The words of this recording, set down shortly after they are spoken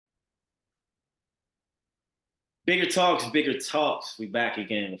Bigger talks, bigger talks. We back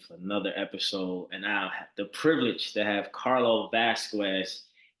again with another episode, and I have the privilege to have Carlo Vasquez.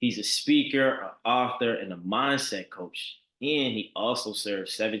 He's a speaker, an author, and a mindset coach. And he also served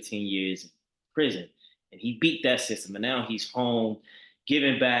 17 years in prison, and he beat that system. And now he's home,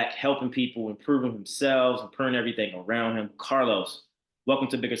 giving back, helping people, improving himself, improving everything around him. Carlos, welcome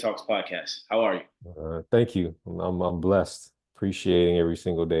to Bigger Talks podcast. How are you? Thank you. I'm blessed, appreciating every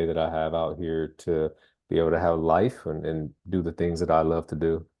single day that I have out here to be able to have life and do the things that I love to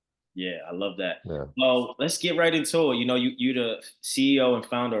do. Yeah, I love that. Yeah. Well, let's get right into it. You're the CEO and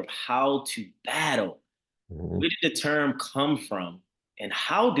founder of How to Battle. Mhm. Where did the term come from, and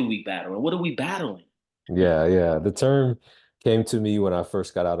how do we battle, and what are we battling? Yeah. The term came to me when I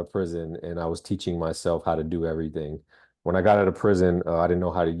first got out of prison and I was teaching myself how to do everything. When I got out of prison, I didn't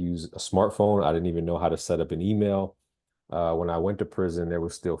know how to use a smartphone. I didn't even know how to set up an email. When I went to prison, there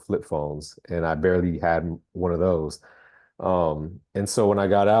was still flip phones, and I barely had one of those. And so when I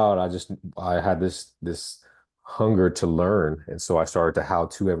got out, I had this hunger to learn, and so I started to how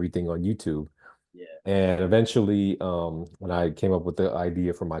to everything on YouTube. Yeah, And eventually, when I came up with the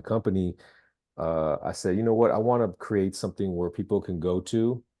idea for my company, I said, you know what, I want to create something where people can go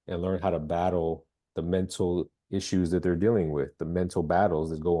to and learn how to battle the mental issues that they're dealing with, the mental battles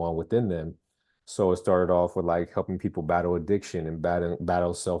that go on within them. So it started off with like helping people battle addiction and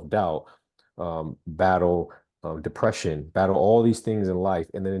battle self-doubt, battle depression, battle all these things in life.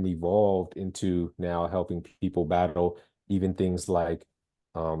 And then it evolved into now helping people battle even things like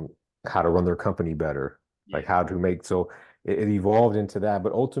um, how to run their company better, like yeah, how to make so it evolved into that.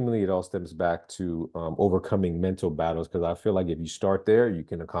 But ultimately, it all stems back to overcoming mental battles because I feel like if you start there, you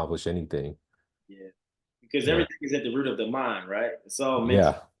can accomplish anything. yeah. Because Yeah. everything is at the root of the mind, right? It's all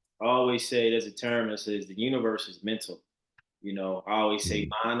mental. Yeah. I always say there's a term that says the universe is mental. I always say Mhm.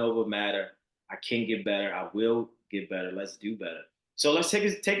 mind over matter. I can get better. I will get better. Let's do better. So let's take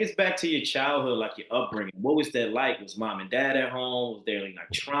us back to your childhood, like your upbringing. What was that like? Was mom and dad at home? Was there any like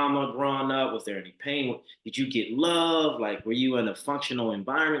trauma growing up? Was there any pain? Did you get love? Like, were you in a functional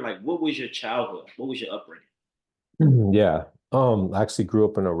environment? Like, what was your childhood? What was your upbringing? Yeah. I actually grew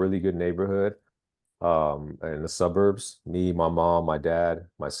up in a really good neighborhood, in the suburbs. Me, my mom, my dad,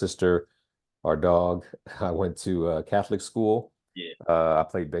 my sister, our dog. I went to Catholic school. Yeah, I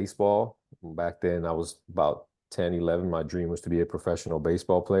played baseball. Back then, I was about 10, 11. My dream was to be a professional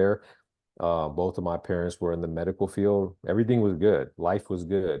baseball player. Both of my parents were in the medical field. Everything was good. Life was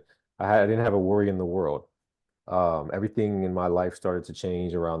good. I didn't have a worry in the world. Everything in my life started to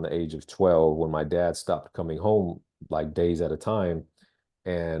change around the age of 12 when my dad stopped coming home like days at a time.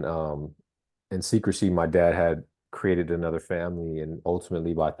 And in secrecy, my dad had created another family. And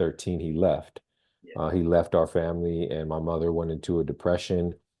ultimately, by 13, he left. yeah, He left our family, and my mother went into a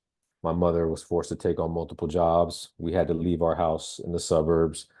depression. My mother was forced to take on multiple jobs. We had to leave our house in the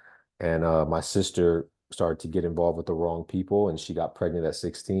suburbs. And my sister started to get involved with the wrong people, and she got pregnant at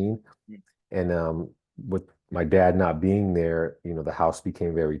 16. mm, And with my dad not being there, the house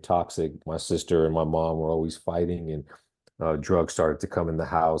became very toxic. My sister and my mom were always fighting, and drugs started to come in the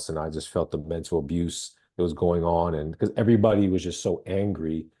house. And I just felt the mental abuse that was going on. And because everybody was just so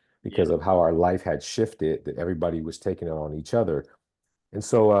angry yeah, because of how our life had shifted, that everybody was taking it on each other. And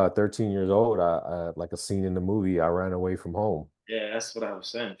so, 13 years old, like a scene in the movie, I ran away from home. yeah. That's what I was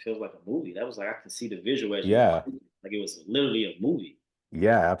saying. It feels like a movie. That was like I can see the visual as you Yeah, like it was literally a movie.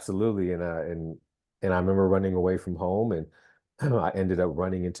 yeah, absolutely. And I remember running away from home, and I ended up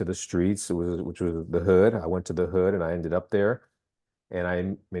running into the streets, which was the hood. I went to the hood, and I ended up there.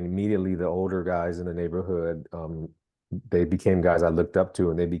 And immediately the older guys in the neighborhood, they became guys I looked up to,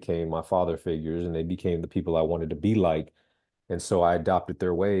 and they became my father figures, and they became the people I wanted to be like. And so I adopted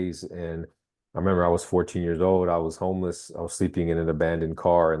their ways. And I remember I was 14 years old. I was homeless. I was sleeping in an abandoned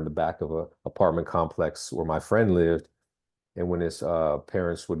car in the back of a apartment complex where my friend lived. And when his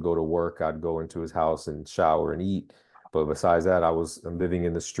parents would go to work, I'd go into his house and shower and eat. But besides that, I was living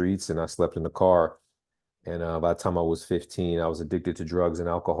in the streets, and I slept in the car. And by the time I was 15, I was addicted to drugs and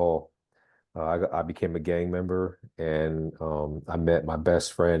alcohol. I became a gang member, and I met my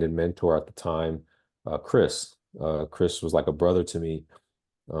best friend and mentor at the time, Chris. Chris was like a brother to me,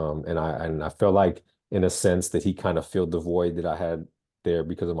 and I felt like, in a sense, that he kind of filled the void that I had there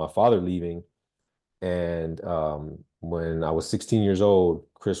because of my father leaving. And when I was 16 years old,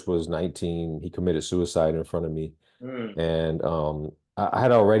 Chris was 19. He committed suicide in front of me. Mm, And I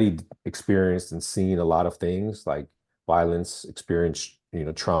had already experienced and seen a lot of things like violence, experienced,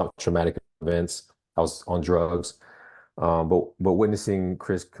 traumatic events. I was on drugs. But witnessing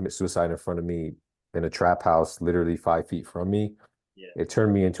Chris commit suicide in front of me in a trap house, literally 5 feet from me, Yeah. it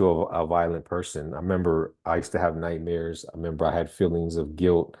turned me into a violent person. I remember I used to have nightmares. I remember I had feelings of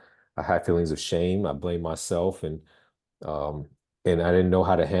guilt. I had feelings of shame. I blamed myself, um, and I didn't know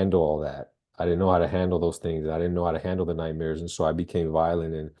how to handle all that. I didn't know how to handle those things. I didn't know how to handle the nightmares, and so I became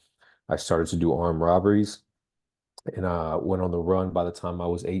violent, and I started to do armed robberies, and I went on the run by the time I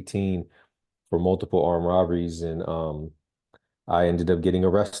was 18 for multiple armed robberies, and I ended up getting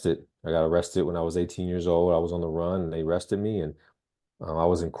arrested. I got arrested when I was 18 years old. I was on the run, and they arrested me, and I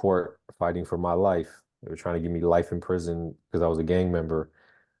was in court fighting for my life. They were trying to give me life in prison because I was a gang member.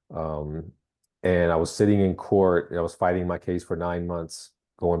 Um, and I was sitting in court. And I was fighting my case for 9 months,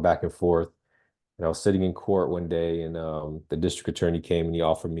 going back and forth. And I was sitting in court one day, and the district attorney came and he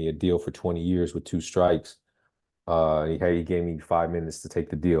offered me a deal for 20 years with 2 strikes. He gave me 5 minutes to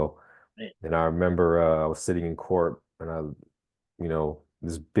take the deal. Man. And I remember I was sitting in court, and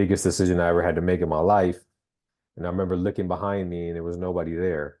this biggest decision I ever had to make in my life. And I remember looking behind me, and there was nobody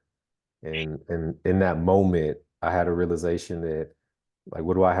there. And in that moment, I had a realization that, like,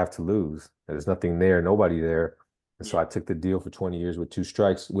 what do I have to lose? There's nothing there, nobody there. And so Yeah. I took the deal for 20 years with 2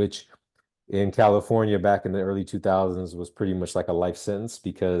 strikes, which in California back in the early 2000s was pretty much like a life sentence,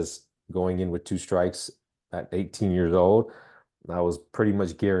 because going in with 2 strikes at 18 years old, I was pretty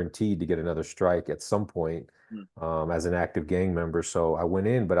much guaranteed to get another strike at some point, Mm. as an active gang member. So I went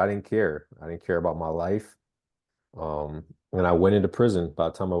in, but I didn't care. I didn't care about my life. And I went into prison. By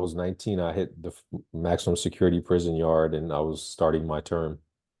the time I was 19, I hit the maximum security prison yard, and I was starting my term.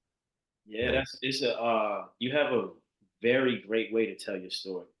 Yeah, Yeah, that's it's a you have a very great way to tell your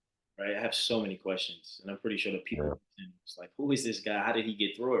story, right? I have so many questions, and I'm pretty sure the people yeah, it's like, who is this guy? How did he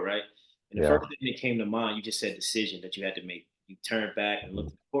get through it, right? And the yeah, first thing that came to mind, you just said decision that you had to make. You turned back and looked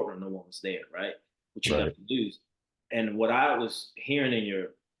mhm, at the courtroom, no one was there, right? But you left right. to lose. And what I was hearing in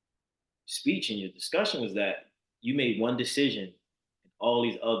your speech and your discussion was that you made one decision, and all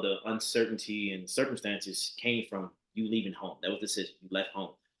these other uncertainty and circumstances came from you leaving home. That was the decision. You left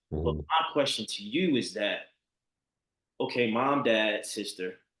home. But Mhm. my question to you is that okay, mom, dad,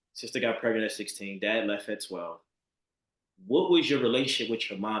 sister. Sister got pregnant at 16, dad left at 12. What was your relationship with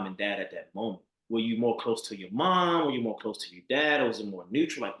your mom and dad at that moment? Were you more close to your mom? Were you more close to your dad? Or was it more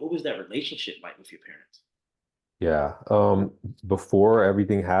neutral? Like, what was that relationship like with your parents? Yeah. Before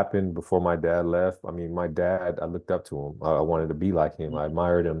everything happened, before my dad left, I mean, my dad, I looked up to him. I wanted to be like him. I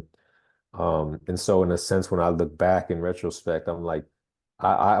admired him. And so in a sense, when I look back in retrospect, I'm like,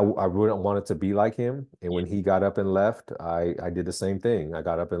 I wouldn't want it to be like him. And Yeah, when he got up and left, I did the same thing. I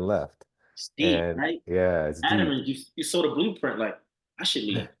got up and left. it's deep, And right? yeah, it's deep. Adamant, you saw the blueprint. Like, I should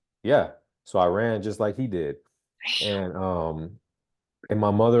leave. Yeah. So I ran just like he did. And and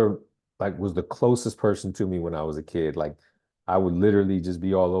my mother, like, was the closest person to me when I was a kid. Like, I would literally just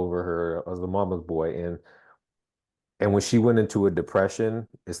be all over her as a mama's boy. And when she went into a depression,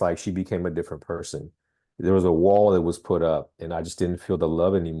 it's like she became a different person. There was a wall that was put up, and I just didn't feel the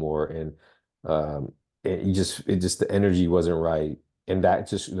love anymore. Um, and the energy wasn't right. And that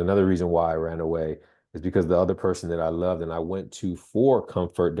just another reason why I ran away is because the other person that I loved and I went to for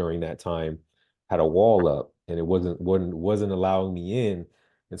comfort during that time had a wall up, and it wasn't allowing me in.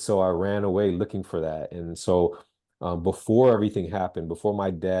 And so I ran away looking for that. And so before everything happened, before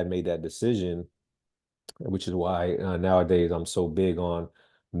my dad made that decision, which is why nowadays I'm so big on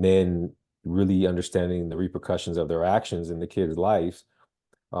men really understanding the repercussions of their actions in the kids' lives.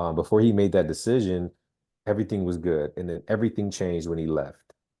 Before he made that decision, everything was good. And then everything changed when he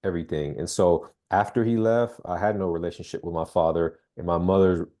left, everything. And so after he left, I had no relationship with my father, and my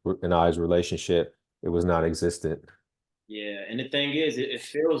mother and I's relationship, it was non-existent. Yeah, and the thing is, it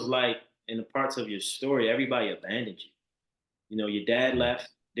feels like in the parts of your story, everybody abandoned you. You know, your dad Yeah. left,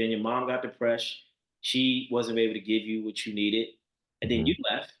 then your mom got depressed. She wasn't able to give you what you needed. And then Hmm. you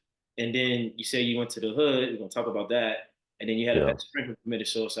left. And then you say you went to the hood. We're gonna talk about that. And then you had a Yeah. best friend who committed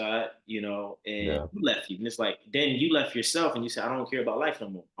suicide, and Yeah. you left you. And it's like, then you left yourself and you said, I don't care about life no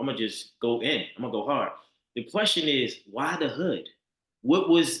more. I'm gonna just go in. I'm gonna go hard. The question is, why the hood? What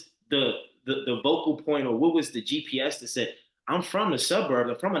was the vocal point, or what was the GPS that said, I'm from the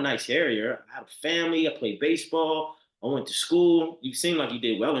suburbs, I'm from a nice area, I have a family, I play baseball, I went to school. You seem like you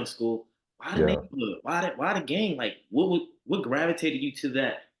did well in school. Why the Yeah. neighborhood? Why the gang? Like what gravitated you to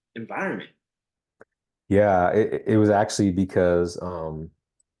that environment? Yeah. It was actually because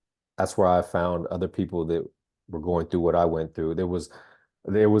that's where I found other people that were going through what I went through. There was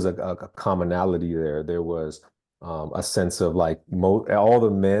a commonality there. There was a sense of like all the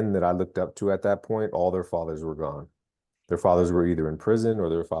men that I looked up to at that point, all their fathers were gone. Their fathers were either in prison or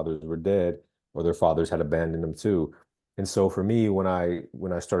their fathers were dead or their fathers had abandoned them too. And so for me, when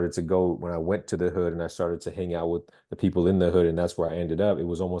I started to go, when I went to the hood and I started to hang out with the people in the hood, and that's where I ended up, it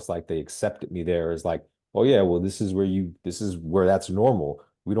was almost like they accepted me there as like, oh yeah, well, this is where that's normal.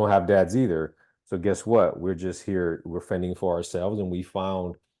 We don't have dads either. So guess what? We're just here, we're fending for ourselves,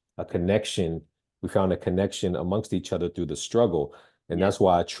 and a connection. We found a connection amongst each other through the struggle. And Yeah, that's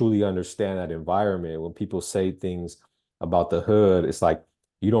why I truly understand that environment. When people say things about the hood, it's like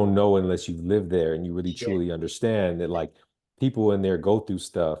you don't know unless you've lived there and you really yeah, truly understand that like people in there go through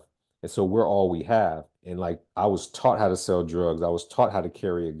stuff. And so we're all we have. And like I was taught how to sell drugs. I was taught how to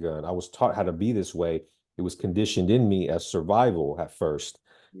carry a gun. I was taught how to be this way. It was conditioned in me as survival at first.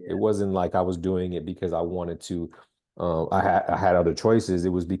 It yeah. wasn't like I was doing it because I wanted to. I had other choices. It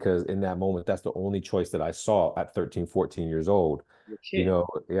was because in that moment, that's the only choice that I saw at 13, 14 years old. You're a You kid. know,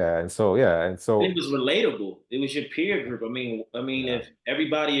 yeah. And so, yeah. And And it so, was relatable. It was your peer group. I mean, yeah, if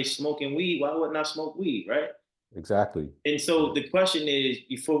everybody is smoking weed, why wouldn't I smoke weed, right? exactly. And so the question is,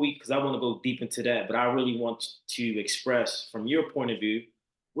 before we, because I want to go deep into that, but I really want to express from your point of view,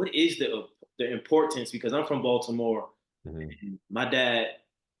 what is the importance? Because I'm from Baltimore, Hmm. and my dad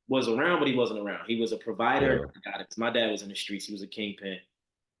was around, but he wasn't around. He was a provider. Yeah. I got it. My dad was in the streets. He was a kingpin,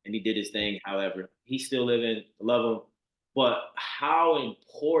 and he did his thing. However, he's still living. Love him. But how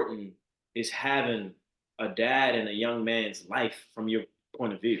important is having a dad in a young man's life from your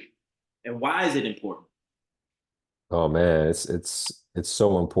point of view, and why is it important? Oh man, it's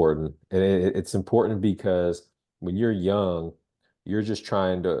so important. And it's important because when you're young, you're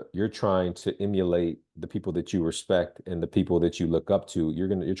trying to emulate the people that you respect and the people that you look up to.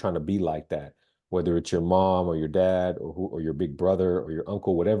 You're trying to be like that. Whether it's your mom or your dad or your big brother or your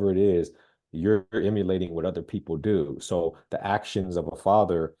uncle, whatever it is, you're emulating what other people do. So the actions of a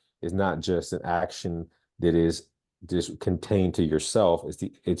father is not just an action that is just contained to yourself.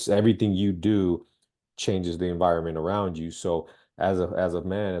 It's everything you do changes the environment around you. So as a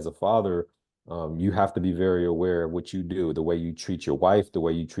man, as a father, you have to be very aware of what you do, the way you treat your wife, the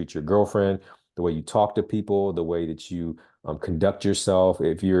way you treat your girlfriend, the way you talk to people, the way that you conduct yourself.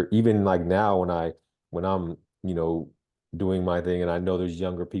 If you're even like now, when I'm doing my thing, and I know there's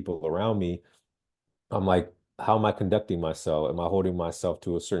younger people around me, I'm like, how am I conducting myself? Am I holding myself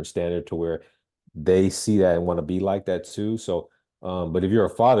to a certain standard to where they see that and want to be like that too? So, but if you're a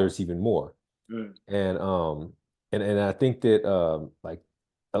father, it's even more. Mm, And and I think that like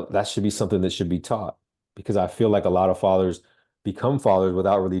that should be something that should be taught because I feel like a lot of fathers become fathers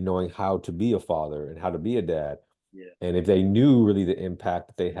without really knowing how to be a father and how to be a dad. yeah. And if they knew really the impact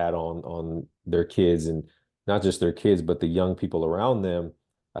that they had on their kids and not just their kids, but the young people around them,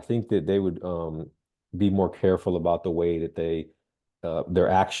 I think that they would be more careful about the way that they their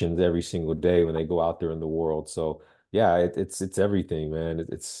actions every single day when they go out there in the world. So yeah, it's everything, man.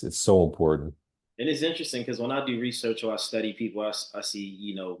 It's so important. And it's interesting because when I do research or I study people, I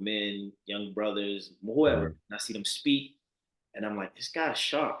see, men, young brothers, whoever, Mhm. and I see them speak, and I'm like, this guy's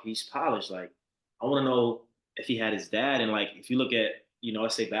sharp. He's polished. Like, I want to know if he had his dad. And like, if you look at,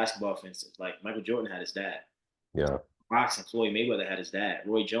 let's say basketball, for instance, like Michael Jordan had his dad. Yeah. Boxing, Floyd Mayweather had his dad.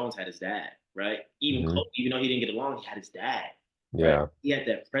 Roy Jones had his dad, right? Even Hmm. Kobe, even though he didn't get along, he had his dad, right? Yeah. He had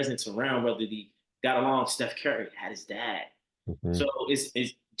that presence around, whether he got along. Steph Curry had his dad. Hmm. So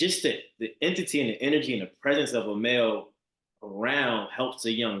it's just the entity and the energy and the presence of a male around helps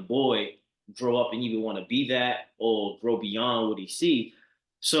a young boy grow up and either want to be that or grow beyond what he see.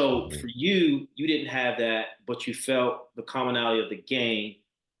 So Hmm. for you, you didn't have that, but you felt the commonality of the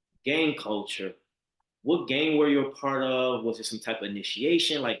gang culture. What gang were you a part of? Was it some type of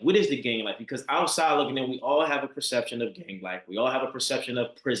initiation? Like, what is the gang life? Because outside looking in, we all have a perception of gang life. We all have a perception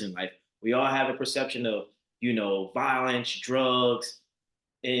of prison life. We all have a perception of, violence, drugs,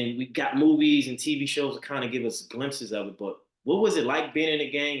 and we got movies and TV shows to kind of give us glimpses of it. But what was it like being in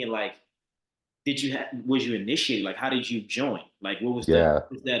a gang? And like, was you initiated? Like, how did you join? Like, Yeah. what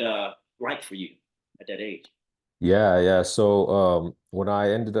was that like for you at that age? Yeah, yeah. So when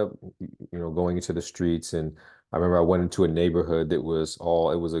I ended up, going into the streets, and I remember I went into a neighborhood that was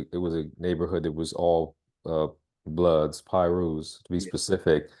all it was a neighborhood that was all uh Bloods, Pyrus to be Yeah,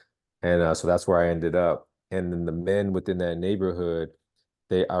 specific. And so that's where I ended up. And then the men within that neighborhood,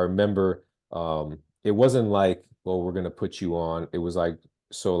 I remember it wasn't like, well, we're gonna put you on. It was like,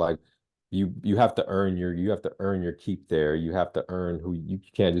 so like you have to you have to earn your keep there. You have to earn who you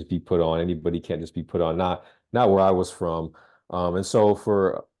can't just be put on. Anybody can't just be put on. Not where I was from. And so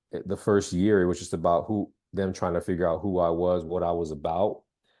for the first year, it was just about who them trying to figure out who I was, what I was about.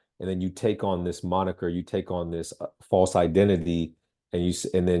 And then you take on this moniker, you take on this false identity,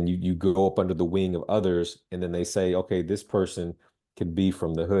 and then you go up under the wing of others, and then they say, okay, this person could be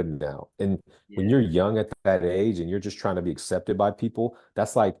from the hood now. And when Yeah. you're young at that age and you're just trying to be accepted by people,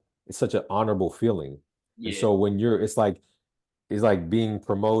 that's like it's such an honorable feeling. And Yeah. so when you're it's like being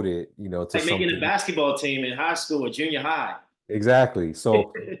promoted, to Like making a something. basketball team in high school or junior high. Exactly.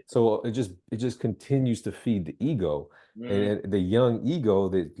 So it just continues to feed the ego Mm, and the young ego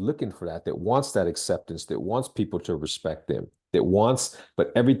that's looking for that wants that acceptance, that wants people to respect them, that wants, but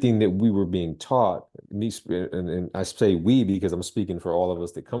everything that we were being taught, and I say we because I'm speaking for all of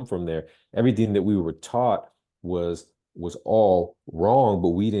us that come from there, everything that we were taught was all wrong,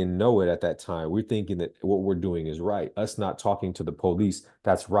 but we didn't know it at that time. We're thinking that what we're doing is right. Us not talking to the police,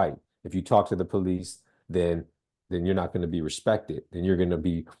 that's right. If you talk to the police, then you're not going to be respected.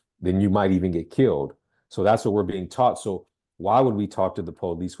 Then you might even get killed. So that's what we're being taught. So why would we talk to the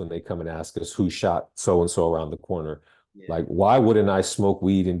police when they come and ask us who shot so and so around the corner? yeah. Like, why wouldn't I smoke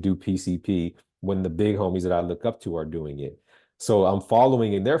weed and do PCP when the big homies that I look up to are doing it? So I'm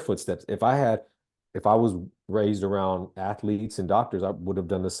following in their footsteps. If I was raised around athletes and doctors, I would have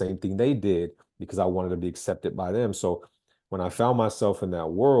done the same thing they did because I wanted to be accepted by them. So when I found myself in that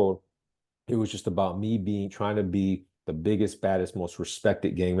world, it was just about me trying to be the biggest, baddest, most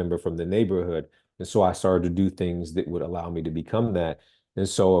respected gang member from the neighborhood. And so I started to do things that would allow me to become that. And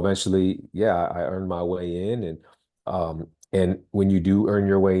so eventually, yeah, I earned my way in. And when you do earn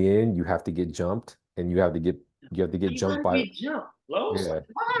your way in, you have to get jumped and you have to get You jumped gotta by. get jumped, Los. Like,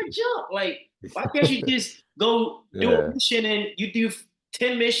 Yeah. why jump? Like, why can't you just go do a Yeah. mission and you do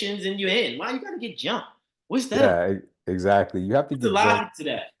 10 missions and you in? Why you gotta get jumped? What's that about? Yeah, exactly. You have to What's the get jumped. logic to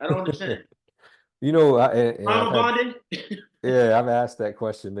that? I don't understand. And I've Trauma had bonding? Yeah, I've asked that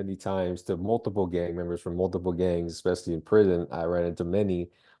question many times to multiple gang members from multiple gangs, especially in prison. I ran into many.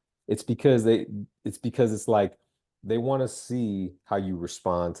 It's because it's like they want to see how you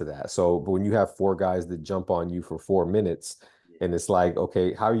respond to that. So, but when you have four guys that jump on you for 4 minutes, and it's like,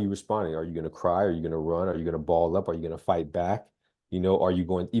 okay, how are you responding? Are you going to cry? Are you going to run? Are you going to ball up? Are you going to fight back? Are you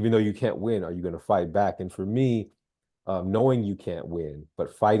going, even though you can't win, are you going to fight back? And for me, knowing you can't win,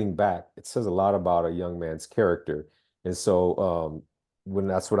 but fighting back, it says a lot about a young man's character. And so when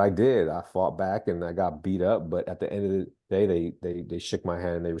that's what I did, I fought back and I got beat up. But at the end of the day, they shook my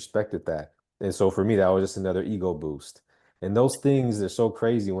hand and they respected that. And so for me, that was just another ego boost. And those things are so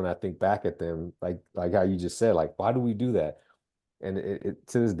crazy when I think back at them, like how you just said, like, why do we do that? And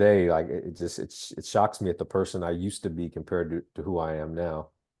to this day, like it shocks me at the person I used to be compared to who I am now.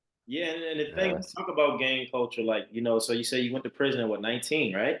 Yeah, and the thing, Uh, let's talk about gang culture. Like, so you say you went to prison at what,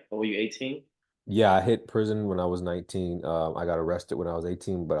 19, right? Or were you 18? Yeah, I hit prison when I was 19. I got arrested when I was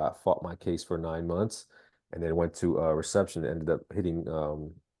 18, but I fought my case for 9 months and then went to reception and ended up hitting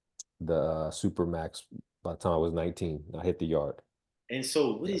the super max by the time I was 19. I hit the yard. And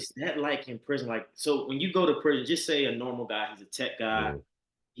so, what Yeah. is that like in prison? Like, so when you go to prison, just say a normal guy, he's a tech guy, Mhm.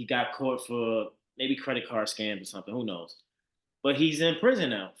 he got caught for maybe credit card scams or something, who knows? But he's in prison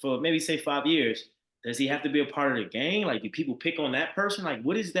now for maybe say 5 years. Does he have to be a part of the gang? Like, do people pick on that person? Like,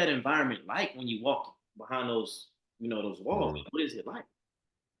 what is that environment like when you walk behind those walls? Mhm. Like, what is it like?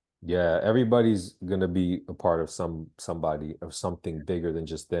 Yeah, everybody's gonna be a part of somebody of something bigger than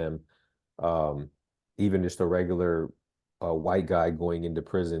just them. Um, Even just a regular white guy going into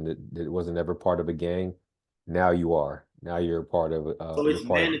prison that wasn't ever part of a gang. Now you are. Now So you're it's part of a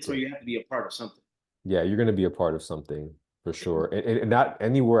mandatory gang. you have to be a part of something. Yeah, you're going to be a part of something for sure, and not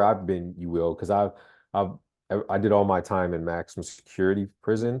anywhere I've been, you will, because I've I did all my time in maximum security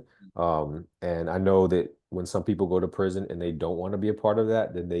prison, and I know that when some people go to prison and they don't want to be a part of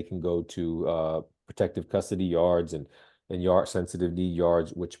that, then they can go to protective custody yards and yard sensitive need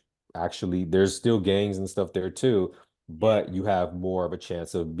yards, which actually there's still gangs and stuff there too, Yeah, but you have more of a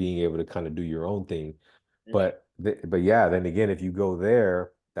chance of being able to kind of do your own thing. interesting. But yeah, then again, if you go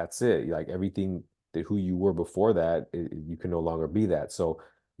there, that's it. Like everything that who you were before that, you can no longer be that. So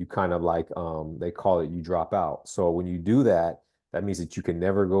you kind of like they call it you drop out. So when you do that, that means that you can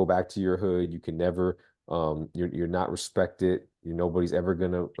never go back to your hood. You can never you're not respected. Nobody's ever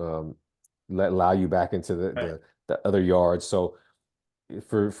gonna allow you back into Right. the other yards. So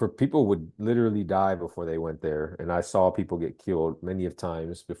for people would literally die before they went there. And I saw people get killed many of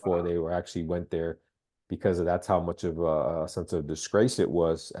times before Wow. they were actually went there because of that's how much of a sense of disgrace it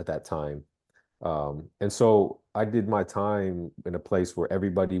was at that time. And so I did my time in a place where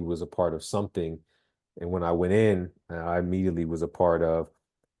everybody was a part of something. And when I went in, I immediately was a part of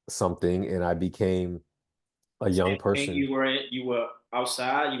something and I became a young Same thing. person. You were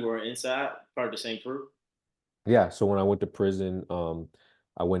outside. You were inside. Part of the same crew. Yeah, so when I went to prison,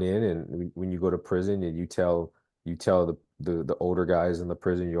 I went in, and when you go to prison and you tell the older guys in the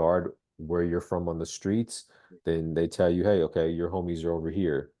prison yard where you're from on the streets, then they tell you, hey, okay, your homies are over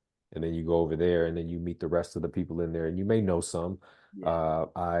here. And then you go over there and then you meet the rest of the people in there and you may know some. Yeah.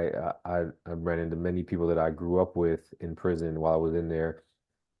 I ran into many people that I grew up with in prison while I was in there.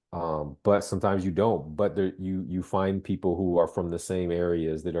 But sometimes you don't. But there, you find people who are from the same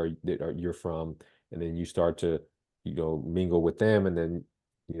areas that are you're from, and then you start to, mingle with them, and then,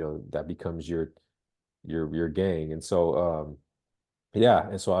 that becomes your gang. And so, yeah,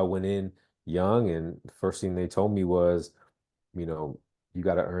 and so I went in young, and the first thing they told me was, you know, you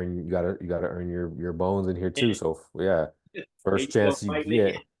gotta earn your bones in here too. So yeah, Here you first go, chance you fight me.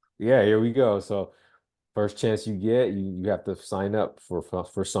 get, yeah, here we go. So first chance you get, you have to sign up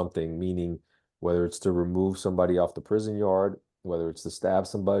for something, meaning whether it's to remove somebody off the prison yard, whether it's to stab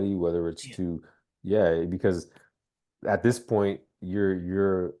somebody, whether it's Damn. to, yeah, because at this point,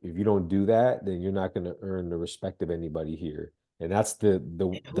 you're if you don't do that, then you're not going to earn the respect of anybody here. And that's Who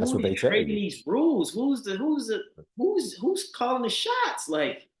what is they tell creating you. these rules? Who's calling the shots?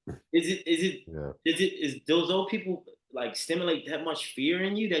 Like, is it is it Yeah. is those old people like stimulate that much fear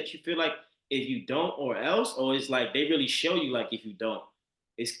in you that you feel like if you don't or else, or it's like they really show you like if you don't,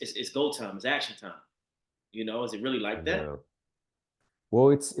 it's go time, it's action time. Is it really like that? Yeah. Well,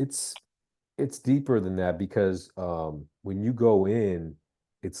 it's deeper than that because when you go in,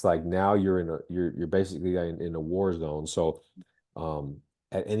 it's like now you're basically in a war zone. So um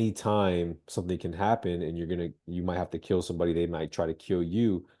at any time something can happen and you might have to kill somebody, they might try to kill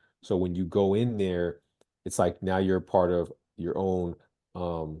you. So when you go in there, it's like now you're part of your own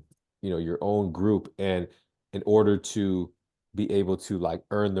um your own group, and in order to be able to like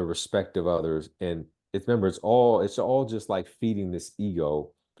earn the respect of others, and remember it's all just like feeding this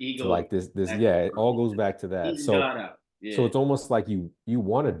ego to Ego, like this, action, yeah, it all goes back to that. eating So God out. so Yeah. it's almost like you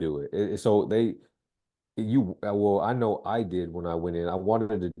want to do it. So well, I know I did when I went in. I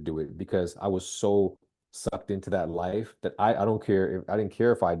wanted to do it because I was so sucked into that life that I don't care if I didn't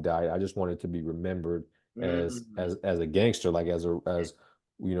care if I died. I just wanted to be remembered as Mm. as a gangster, like as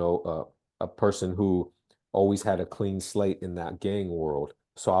you know a person who always had a clean slate in that gang world.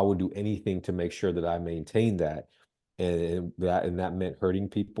 So I would do anything to make sure that I maintained that, and that meant hurting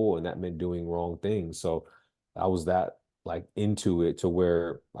people, and that meant doing wrong things. So I was that like into it to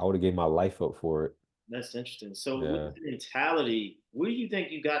where I would have gave my life up for it. That's interesting. So, with Yeah. the mentality, where do you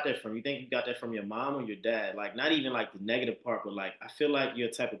think you got that from? You think you got that from your mom or your dad? Like, not even like the negative part, but like, I feel like you're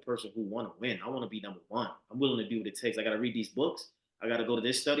a type of person who want to win. I want to be number one. I'm willing to do what it takes. I got to read these books. I got to go to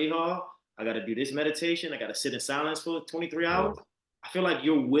this study hall. I got to do this meditation. I got to sit in silence for 23 Yeah. hours. I feel like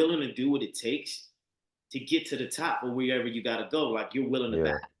you're willing to do what it takes to get to the top or wherever you got to go. Like, you're willing to Yeah.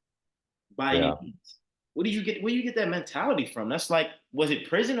 battle by any Yeah. means. What did you get? Where you get that mentality from? That's like, was it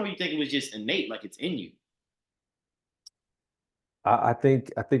prison or you think it was just innate, like it's in you? I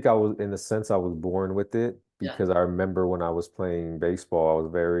think I was in a sense I was born with it Yeah. because I remember when I was playing baseball, I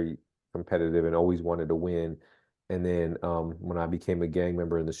was very competitive and always wanted to win. And then when I became a gang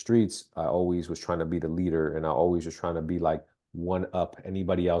member in the streets, I always was trying to be the leader, and I always was trying to be like one up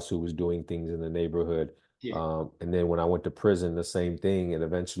anybody else who was doing things in the neighborhood. Yeah. And then when I went to prison, the same thing. And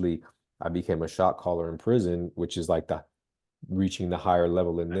eventually I became a shot caller in prison, which is like the reaching the higher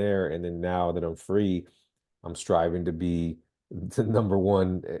level in there. And then now that I'm free, I'm striving to be the number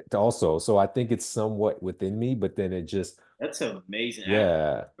one also. So I think it's somewhat within me, but then it just, That's an amazing act,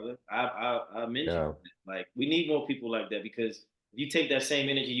 yeah, brother. I mentioned yeah, that. Like we need more people like that because if you take that same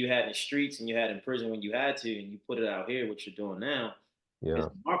energy you had in the streets and you had in prison when you had to, and you put it out here, what you're doing now, it's yeah,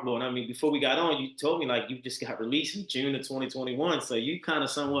 remarkable. And I mean, before we got on, you told me like you just got released in June of 2021, so you kind of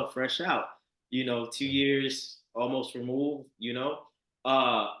somewhat fresh out. 2 years almost removed.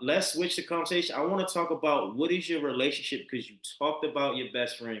 Let's switch the conversation. I want to talk about what is your relationship because you talked about your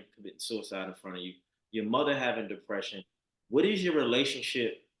best friend committing suicide in front of you, your mother having depression. What is your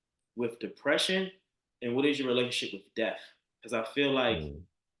relationship with depression, and what is your relationship with death? Because I feel like mm,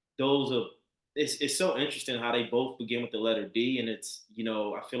 those are it's so interesting how they both begin with the letter D, and it's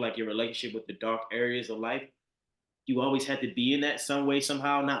I feel like your relationship with the dark areas of life, you always had to be in that some way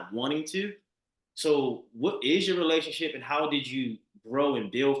somehow, not wanting to. So, what is your relationship, and how did you grow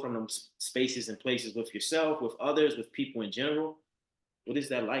and build from them spaces and places with yourself, with others, with people in general? What is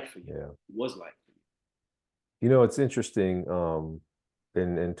that like for you? yeah. It was like for It's interesting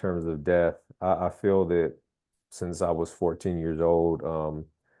in terms of death. I feel that since I was 14 years old,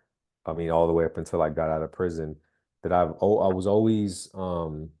 I mean, all the way up until I got out of prison, that I was always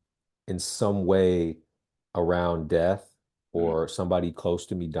in some way around death, you. or somebody close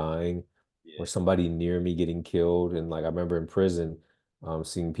to me dying, or Yeah. somebody near me getting killed. And like I remember in prison,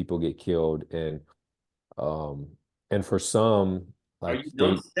 seeing people get killed, um, and for some. Are Like you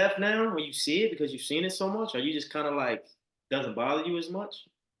numb they to death now when you see it because you've seen it so much? Are you just kind of like doesn't bother you as much?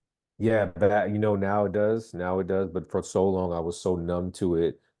 Yeah, but now it does. Now it does. But for so long, I was so numb to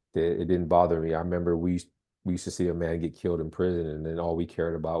it that it didn't bother me. I remember we used to see a man get killed in prison, and then all we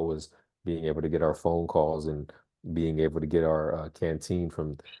cared about was being able to get our phone calls and being able to get our canteen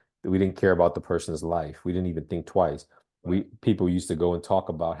from. We didn't care about the person's life. We didn't even think twice. Right. We people used to go and talk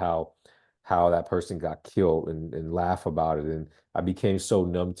about how that person got killed and laugh about it. And I became so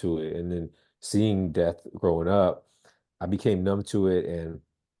numb to it. And then seeing death growing up, I became numb to it and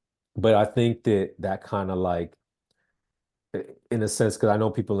but I think that that kind of like, in a sense, because I know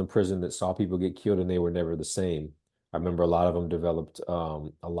people in prison that saw people get killed and they were never the same. I Yeah. remember a lot of them developed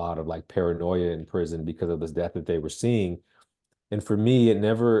a lot of like paranoia in prison because of this death that they were seeing. And for me, it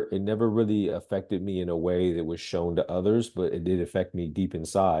never really affected me in a way that was shown to others, but it did affect me deep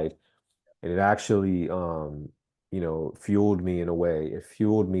inside. And it actually, fueled me in a way. It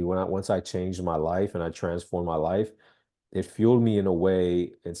fueled me once I changed my life and I transformed my life it fueled me in a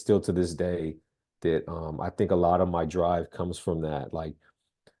way, and still to this day, that I think a lot of my drive comes from that, like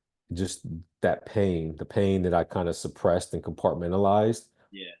just that pain, the pain that I kind of suppressed and compartmentalized.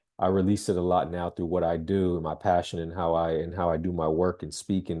 Yeah. I release it a lot now through what I do and my passion and how I do my work and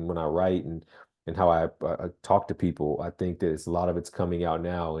speak and when I write and how I talk to people. I think that it's a lot of it's coming out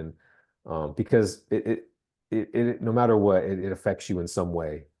now, and because no matter what, it affects you in some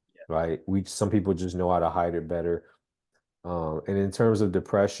way, Yeah. right? We some people just know how to hide it better and in terms of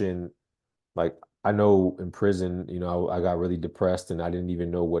depression, like I know in prison, I got really depressed and I didn't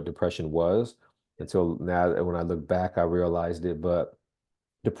even know what depression was until now when I look back, I realized it. But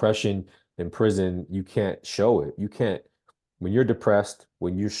depression in prison, you can't show it. You can't, when you're depressed,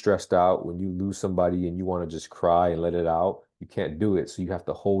 when you're stressed out, when you lose somebody and you want to just cry and let it out, you can't do it. So you have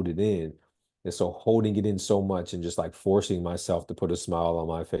to hold it in. And so holding it in so much and just like forcing myself to put a smile on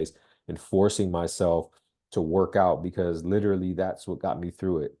my face and forcing myself to work out because literally that's what got me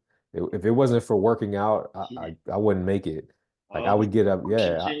through it. If it wasn't for working out, Yeah. I wouldn't make it. Like I Oh, would get up,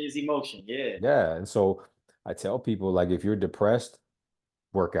 emotion yeah, changes emotion. Yeah. yeah. And so I tell people like if you're depressed,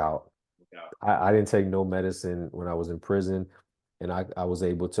 work out. Look out. I didn't take no medicine when I was in prison, and I was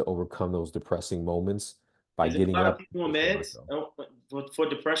able to overcome those depressing moments by Is there a getting lot of up people on and pushing meds myself. for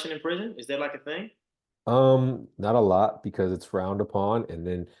depression in prison? Is that like a thing? Not a lot because it's frowned upon,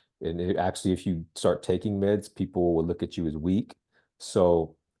 actually, if you start taking meds, people will look at you as weak.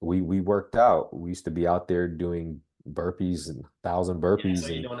 So we worked out. We used to be out there doing burpees and 1,000 Yeah, so burpees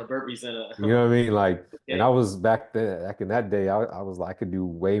you're and doing the burpees in a you know what I mean? Like, and I okay. was back then, back in that day, I was like, I could do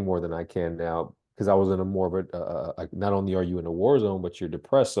way more than I can now because I was in a more of a, like, not only are you in a war zone, but you're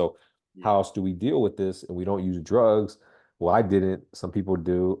depressed. So Yeah. how else do we deal with this? And we don't use drugs. Well, I didn't. Some people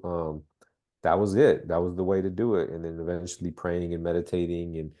do. That was it. That was the way to do it. And then eventually praying and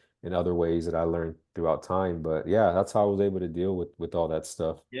meditating and other ways that I learned throughout time. But yeah, that's how I was able to deal with all that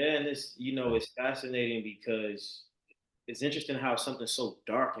stuff. Yeah, and it's Yeah. it's fascinating because it's interesting how something so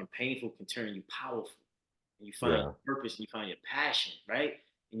dark and painful can turn you powerful. And you find Yeah. your purpose and you find your passion, right?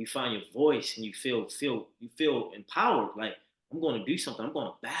 And you find your voice and you feel empowered. Like I'm going to do something. I'm going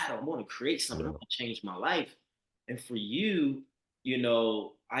to battle. I'm going to create something. I'm Yeah. going to change my life. And for you,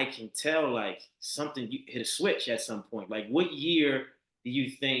 I can tell like something you hit a switch at some point. Like what year do you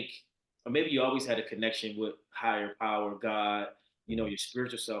think, or maybe you always had a connection with higher power, God, your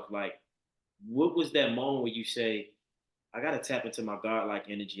spiritual self. Like what was that moment where you say, I got to tap into my God-like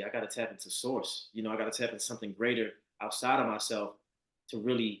energy. I got to tap into source. I got to tap into something greater outside of myself to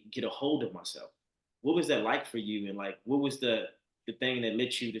really get a hold of myself. What was that like for you? And like, what was the thing that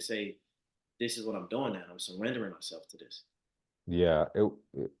led you to say, this is what I'm doing now. I'm surrendering myself to this. Yeah,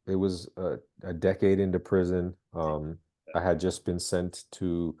 it was a decade into prison. I had just been sent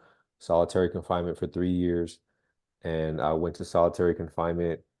to solitary confinement for 3 years, and I went to solitary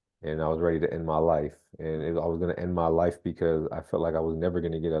confinement, and I was ready to end my life. And I was going to end my life because I felt like I was never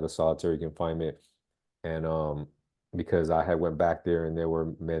going to get out of solitary confinement, and because I had went back there, and there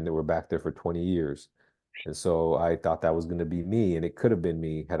were men that were back there for 20 years, and so I thought that was going to be me, and it could have been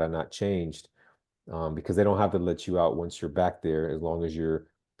me had I not changed because they don't have to let you out once you're back there as long as you're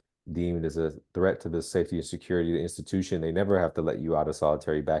deemed as a threat to the safety and security of the institution. They never have to let you out of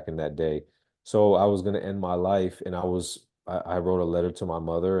solitary back in that day. So I was going to end my life, and I wrote a letter to my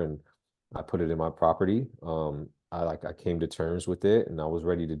mother and I put it in my property. I came to terms with it, and I was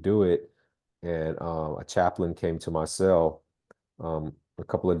ready to do it. And a chaplain came to my cell a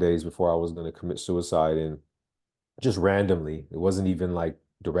couple of days before I was going to commit suicide, and just randomly. It wasn't even like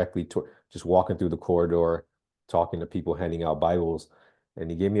directly to just walking through the corridor, talking to people, handing out Bibles. And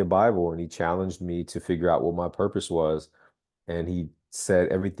he gave me a Bible and he challenged me to figure out what my purpose was. and he said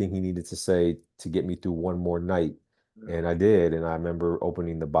everything he needed to say to get me through one more night. Mm. And I did. And I remember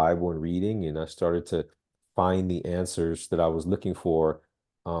opening the Bible and reading, and I started to find the answers that I was looking for.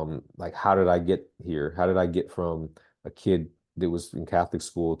 Like, how did I get here? How did I get from a kid that was in Catholic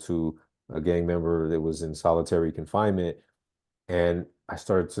school to a gang member that was in solitary confinement? And I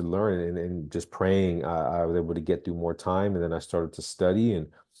started to learn, and just praying, I was able to get through more time. And then I started to study, and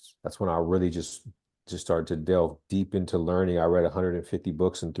that's when I really just started to delve deep into learning. I read 150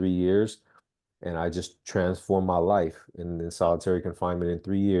 books in 3 years, and I just transformed my life in solitary confinement in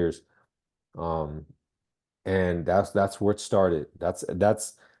 3 years. Um, and that's where it started.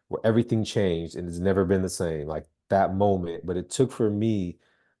 That's where everything changed, and it's never been the same. Like that moment, but it took for me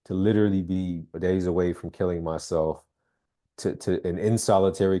to literally be days away from killing myself to and in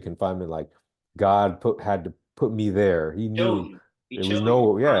solitary confinement. Like God had to put me there. He Chose knew you. He there was chose you.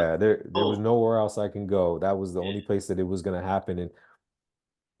 no, Fine. yeah, there was Oh, nowhere else I can go. That was the yeah. only place that it was going to happen.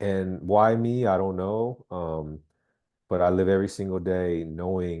 And why me? I don't know. But I live every single day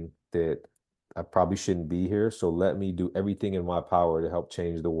knowing that I probably shouldn't be here. So let me do everything in my power to help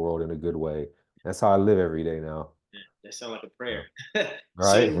change the world in a good way. That's how I live every day now. Yeah, that sounds like a prayer. Yeah.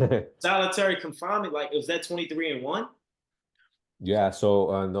 So Right? solitary confinement, like was that 23 and one? Yeah,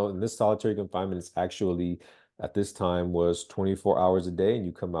 so no, in this solitary confinement, it's actually at this time was 24 hours a day, and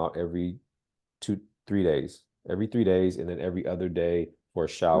you come out every 3 days, every 3 days, and then every other day for a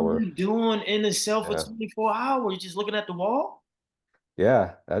What are shower. you doing in the cell for Yeah, 24 hours? Just looking at the wall?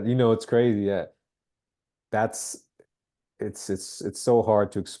 yeah, it's crazy. Yeah, that's it's so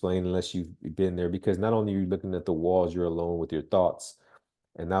hard to explain unless you've been there, because not only are you looking at the walls, you're alone with your thoughts.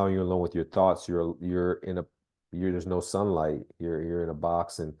 And now you're alone with your thoughts. You're in a you're there's no sunlight. You're in a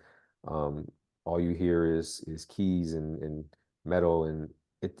box, and um all you hear is keys and metal, and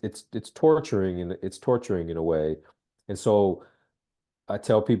it's torturing in a way. And so I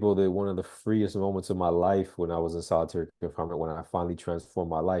tell people that one of the freest moments of my life when I was in solitary confinement, when I finally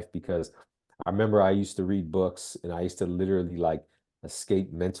transformed my life, because I remember I used to read books, and I used to literally like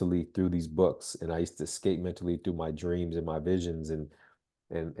escape mentally through these books, and I used to escape mentally through my dreams and my visions, and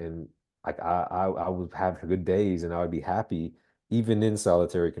like I would have good days, and I would be happy even in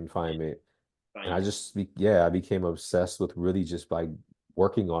solitary confinement. And Fine. I became obsessed with really just like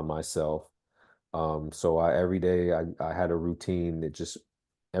working on myself. So I every day I had a routine that just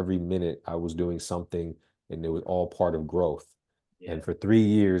every minute I was doing something, and it was all part of growth. Yeah. And for 3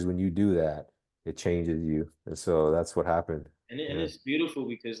 years, when you do that, it changes you. And so that's what happened. And Yeah. it's beautiful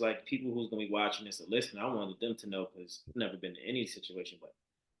because like people who's gonna be watching this or listening, I wanted them to know because I've never been in any situation, but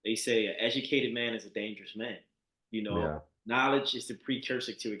they say an educated man is a dangerous man. You know, Yeah. knowledge is the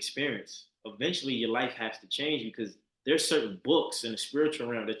precursor to experience. Eventually your life has to change because there's certain books in the spiritual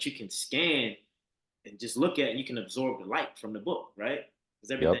realm that you can scan and just look at and you can absorb the light from the book, right?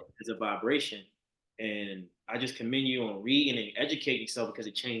 Because everything Yep. is a vibration. And I just commend you on reading and educating yourself because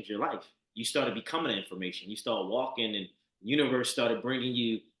it changed your life. You started becoming that information. You started walking, and the universe started bringing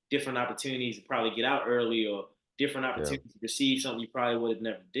you different opportunities to probably get out early or different Yeah. opportunities to receive something you probably would have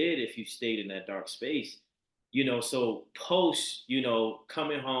never did if you stayed in that dark space. So post,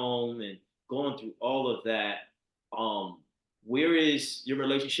 coming home and going through all of that, um, where is your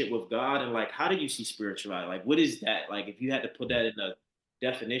relationship with God, and like how do you see spirituality? Like what is that? Like if you had to put that in a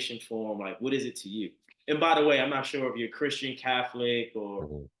definition form, like what is it to you? And by the way, I'm not sure if you're Christian, Catholic, or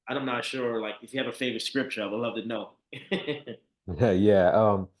Mhm. I'm not sure. Like if you have a favorite scripture, I would love to know. Yeah.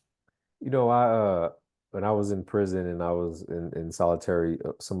 I when I was in prison and I was in solitary,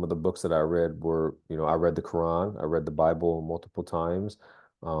 some of the books that I read were, I read the Quran, I read the Bible multiple times.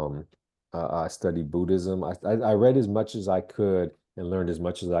 Um, I studied Buddhism. I read as much as I could and learned as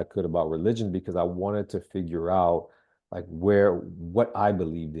much as I could about religion, because I wanted to figure out like what I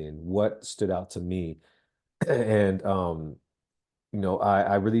believed in, what stood out to me. And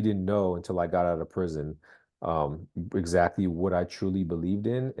I really didn't know until I got out of prison, exactly what I truly believed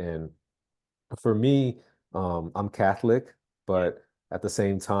in. And for me, I'm Catholic, Yeah, but at the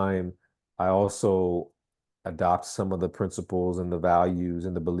same time, I also adopt some of the principles and the values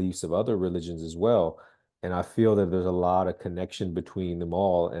and the beliefs of other religions as well. And I feel that there's a lot of connection between them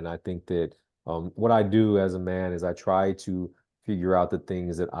all. And I think that what I do as a man is I try to figure out the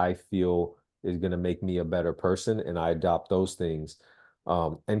things that I feel is going to make me a better person, and I adopt those things.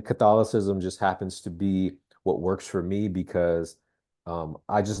 And Catholicism just happens to be what works for me, because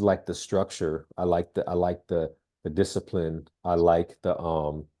I just like the structure. I like the discipline. I like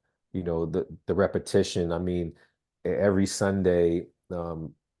the repetition. I mean, every Sunday,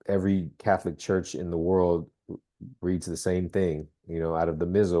 every Catholic church in the world reads the same thing, out of the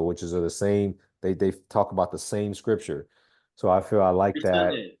Missal, which is the same. They talk about the same scripture. So I feel I like Every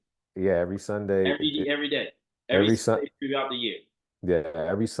that. Sunday, Yeah, every Sunday, every day, every every Sun, Sunday throughout the year. yeah,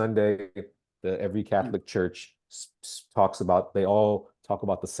 every Sunday, every Catholic church talks about. They all talk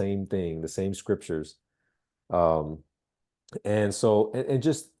about the same thing, the same scriptures. Um, and so, and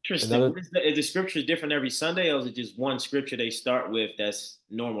just Interesting. another, What is the scripture different every Sunday, or is it just one scripture they start with that's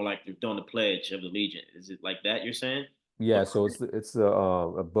normal, like they're doing the pledge of allegiance? Is it like that you're saying? Or yeah. So it's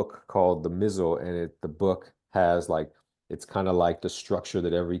a book called the Missal, and the book has like it's kind of like the structure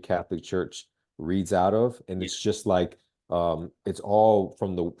that every Catholic church reads out of, and yeah, it's just like it's all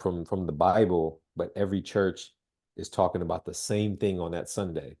from the Bible, but every church is talking about the same thing on that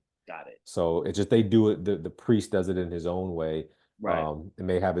Sunday. got it. So it's just they do it. The priest does it in his own way. Right. It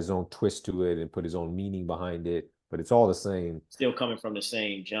may have his own twist to it and put his own meaning behind it, but it's all the same. Still coming from the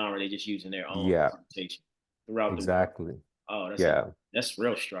same genre, they just using their own Yeah, presentation throughout the week. exactly. Oh, Yeah. that's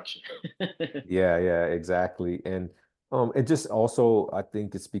real structure. Yeah, yeah, exactly. And it just also I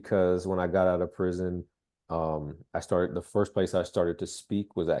think it's because when I got out of prison, I started the first place I started to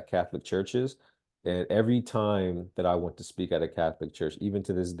speak was at Catholic churches. And every time that I went to speak at a Catholic church, even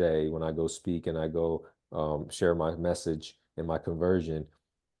to this day, when I go speak and I go share my message and my conversion,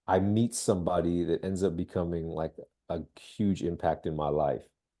 I meet somebody that ends up becoming like a huge impact in my life.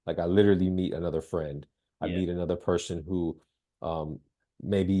 Like I literally meet another friend. I Yeah, meet another person who um,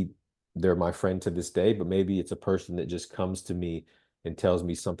 maybe they're my friend to this day, but maybe it's a person that just comes to me and tells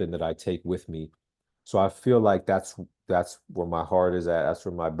me something that I take with me. So I feel like that's where my heart is at. That's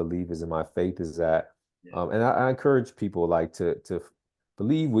where my belief is and my faith is at. yeah, And I encourage people like to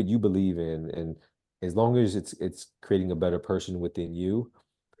believe what you believe in, and as long as it's creating a better person within you,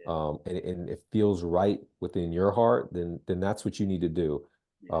 yeah, and it feels right within your heart, then that's what you need to do.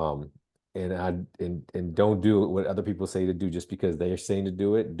 yeah. Um, and don't do what other people say to do just because they're saying to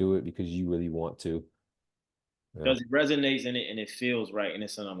do it. Do it because you really want to. Yeah. Because it resonates in it and it feels right and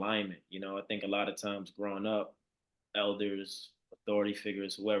it's an alignment. I think a lot of times growing up, elders, authority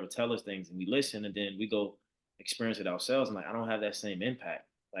figures, whoever tell us things and we listen and then we go experience it ourselves. And like, I don't have that same impact.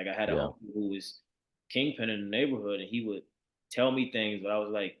 Like I had an Yeah. uncle who was kingpin in the neighborhood and he would tell me things, but I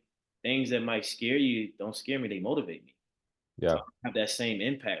was like, things that might scare you don't scare me, they motivate me. So Yeah. I have that same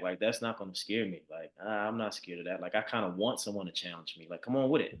impact. Like that's not going to scare me. Like I'm not scared of that. Like I kind of want someone to challenge me. Like come on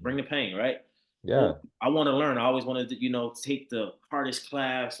with it, bring the pain, right? Or Yeah. I want to learn. I always wanted to, take the hardest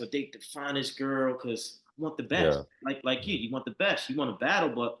class or date the finest girl because I want the best. Yeah. Like you, Mhm. you want the best. You want to battle,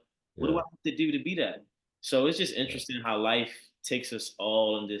 but what do I Yeah. have to do to be that? So it's just Yeah. interesting how life takes us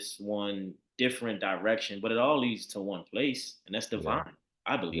all in this one different direction, but it all leads to one place, and that's Yeah. divine,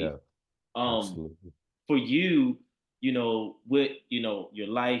 I believe. Yeah. Um, Absolutely. for you, with your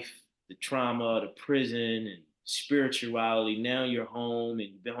life, the trauma, the prison, and spirituality. Now you're home, and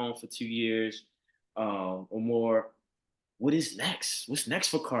you've been home for 2 years, or more. What is next? What's next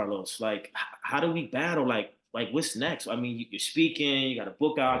for Carlos? Like, how do we battle? Like what's next? I mean, you're speaking. You got a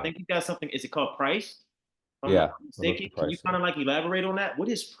book out. I Yeah. think you got something. Is it called Price? If I'm not Yeah. My book, mistaken. The Can you Price. kind of like elaborate on that? What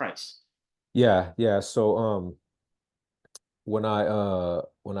is Price? Yeah. Yeah. So when I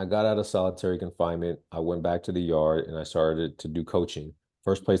got out of solitary confinement, I went back to the yard and I started to do coaching.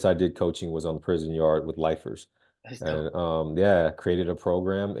 First place I did coaching was on the prison yard with lifers. That's dope. And yeah, created a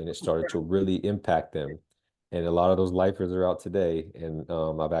program and it started to really impact them. And a lot of those lifers are out today. And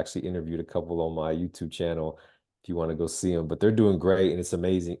I've actually interviewed a couple on my YouTube channel if you want to go see them. But they're doing great and it's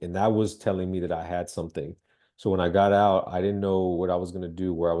amazing. And that was telling me that I had something. So when I got out, I didn't know what I was going to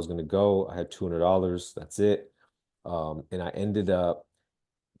do, where I was going to go. I had $200. That's it. And I ended up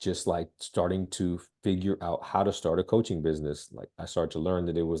just like starting to figure out how to start a coaching business. Like I started to learn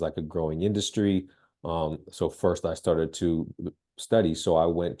that it was like a growing industry. So first I started to study. So I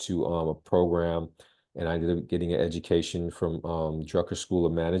went to a program and I ended up getting an education from Drucker School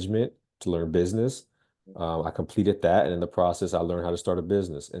of Management to learn business. I completed that, and in the process, I learned how to start a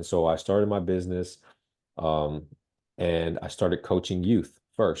business. And so I started my business, um, and I started coaching youth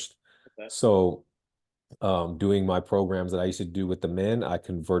first. Okay. So doing my programs that I used to do with the men, I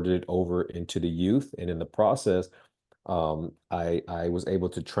converted it over into the youth. And in the process, I was able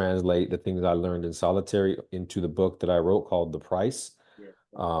to translate the things I learned in solitary into the book that I wrote called The Price. Yeah.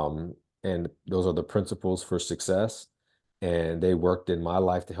 Um, and those are the principles for success. And they worked in my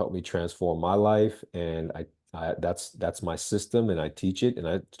life to help me transform my life. And that's my system, and I teach it. And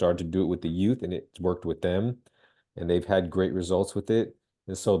I started to do it with the youth, and it's worked with them, and they've had great results with it.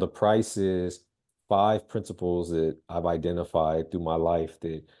 And so the price is 5 principles that I've identified through my life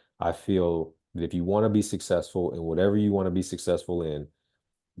that I feel that if you want to be successful in whatever you want to be successful in,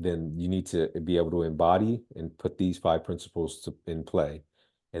 then you need to be able to embody and put these 5 principles in play.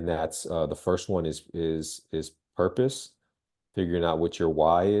 And that's the first one is purpose. figuring out what your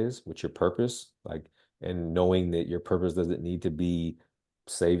why is, what your purpose, like, and knowing that your purpose doesn't need to be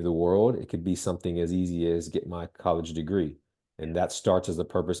save the world. It could be something as easy as get my college degree. Yeah. And that starts as a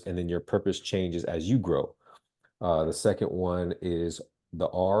purpose, and then your purpose changes as you grow. The second one is the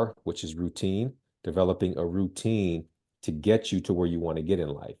R, which is routine, developing a routine to get you to where you want to get in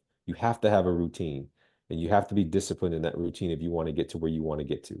life. You have to have a routine and you have to be disciplined in that routine if you want to get to where you want to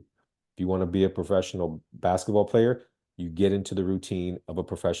get to. If you want to be a professional basketball player, you get into the routine of a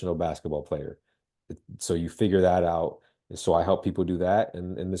professional basketball player. So you figure that out. And so I help people do that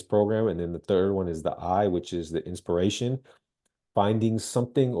in this program. And then the third one is the I, which is the inspiration, finding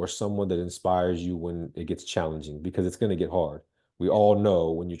something or someone that inspires you when it gets challenging because it's going to get hard. We Yeah. all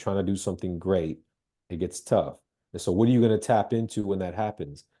know when you're trying to do something great, it gets tough. And so what are you going to tap into when that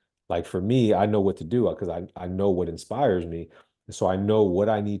happens? Like for me, I know what to do because I know what inspires me. And so I know what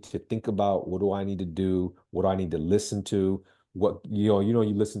I need to think about, what do I need to do, what do I need to listen to, what you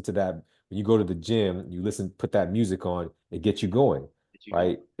listen to that when you go to the gym, you listen, put that music on, it gets you going, That you go.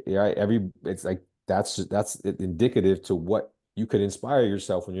 right? Yeah, it's like that's indicative to what you could inspire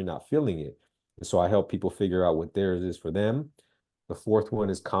yourself when you're not feeling it. And so I help people figure out what theirs is for them. The fourth one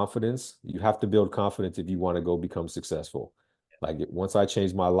is confidence. You have to build confidence if you want to go become successful. Like once I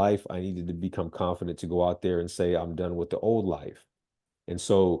changed my life, I needed to become confident to go out there and say, I'm done with the old life. And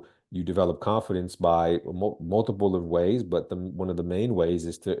so you develop confidence by multiple of ways, but one of the main ways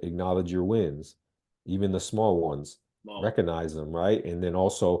is to acknowledge your wins, even the small ones, Small. recognize them, right? And then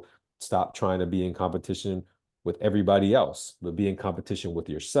also stop trying to be in competition with everybody else, but be in competition with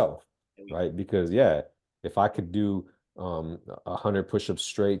yourself, There we go. right? Because yeah, if I could do 100 push-ups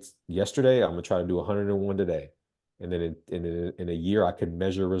straight yesterday, I'm gonna try to do 101 today. And then in a year, I can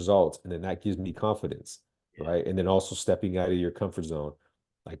measure results, and then that gives me confidence, Yeah. right? And then also stepping out of your comfort zone.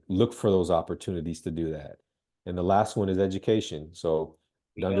 Like look for those opportunities to do that. And the last one is education. So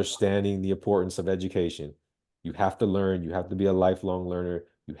We go. understanding the importance of education. You have to learn, you have to be a lifelong learner.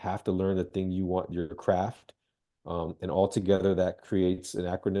 You have to learn the thing you want, your craft. And altogether that creates an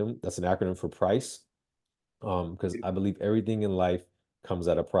acronym. That's an acronym for price. Because I believe everything in life comes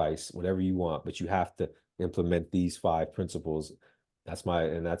at a price, whatever you want, but you have to implement these five principles. It's a My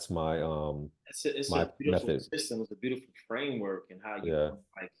beautiful method. system. It's a beautiful framework and how you Yeah.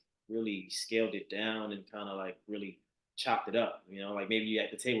 like really scaled it down and kind of like really chopped it up. Like maybe you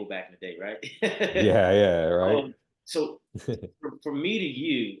at the table back in the day, right? Yeah, yeah, right. So for me to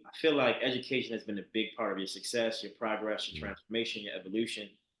you, I feel like education has been a big part of your success, your progress, your Mm, transformation, your evolution.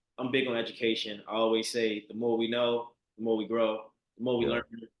 I'm big on education. I always say the more we know, the more we grow, the more we yeah. learn,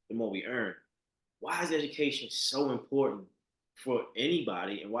 the more we earn. Why is education so important for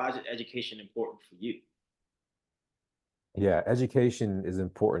anybody, and why is education important for you? Yeah, education is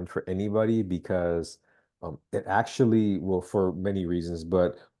important for anybody because it actually, well, for many reasons,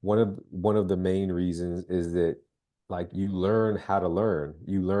 but one of the main reasons is that like you learn how to learn.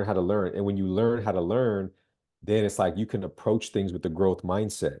 You learn how to learn. And when you learn how to learn, then it's like you can approach things with a growth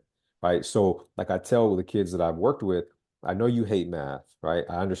mindset, right? So like I tell the kids that I've worked with, I know you hate math, right?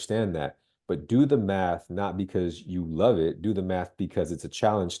 I understand that. But do the math not because you love it, do the math because it's a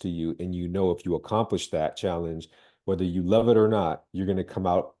challenge to you. And you know if you accomplish that challenge, whether you love it or not, you're going to come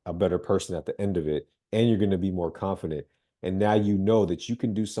out a better person at the end of it, and you're going to be more confident. And now you know that you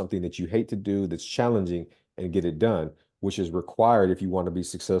can do something that you hate to do, that's challenging, and get it done, which is required if you want to be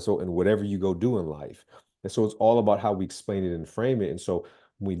successful in whatever you go do in life. And so it's all about how we explain it and frame it. And so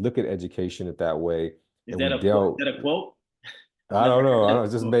when we look at education it that way, Is and that we a quote? Is delve, that a quote? I've I never don't know, heard I that don't, I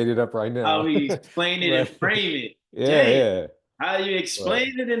just before. made it up right How now, we explain it and but frame it. yeah, Jay, yeah, how you but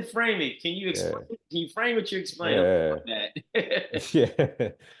explain it and frame it? Can you explain yeah, it? Can you frame what you explain? I yeah. love that. Yeah.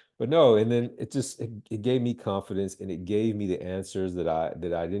 But no, and then it gave me confidence and it gave me the answers that I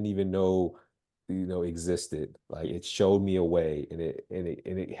didn't even know, existed. Like Yeah, it showed me a way and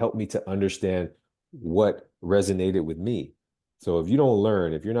it helped me to understand what resonated with me. So if you don't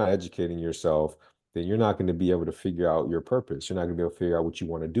learn, if you're not educating yourself, then you're not going to be able to figure out your purpose. You're not going to be able to figure out what you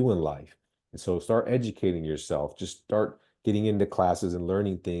want to do in life. And so start educating yourself. Just start getting into classes and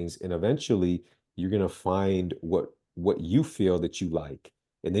learning things, and eventually you're going to find what you feel that you like.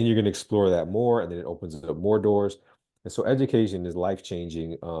 And then you're going to explore that more, and then it opens up more doors. And so education is life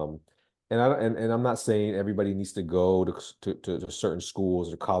changing. And I'm not saying everybody needs to go to certain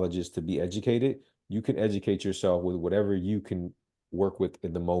schools or colleges to be educated. You can educate yourself with whatever you can work with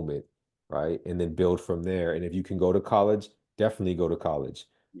in the moment, right? And then build from there. And if you can go to college, definitely go to college.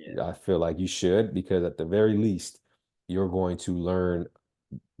 yeah. I feel like you should, because at the very least, you're going to learn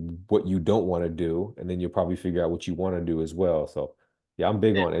what you don't want to do, and then you'll probably figure out what you want to do as well. So Yeah, I'm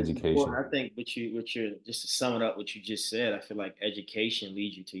big on It's important. education. I think what you're just to sum it up, what you just said, I feel like education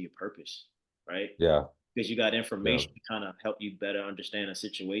leads you to your purpose, right? Yeah, Because you got yeah, information to kind of help you better understand a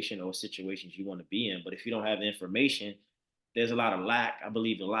situation or situations you want to be in. But if you don't have the information, there's a lot of lack. I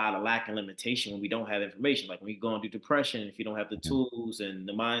believe a lot of lack and limitation when we don't have information. Like when you're going through depression, if you don't have the mhm, tools and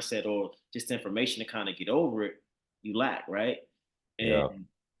the mindset or just information to kind of get over it, you lack, right? And yeah,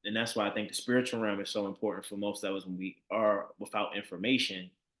 and that's why I think the spiritual realm is so important for most of us. When we are without information,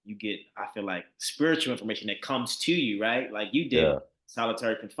 you get, I feel like, spiritual information that comes to you, right? Like you did with yeah,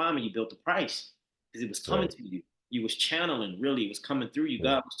 solitary confinement, you built the price because it was coming right, to you. You was channeling, really, it was coming through you.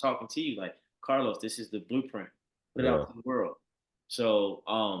 yeah, God was talking to you, like, Carlos, this is the blueprint. Put it out yeah. to the world. So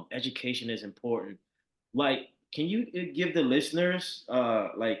education is important. Like, can you give the listeners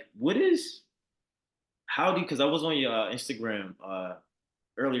like what is how do you, because I was on your Instagram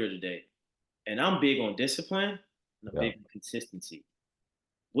earlier today, and I'm big on discipline and I'm Yeah. big on consistency.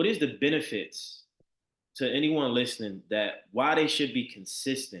 What is the benefits to anyone listening that why they should be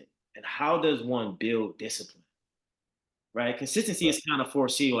consistent and how does one build discipline? Right? Consistency Right. is kind of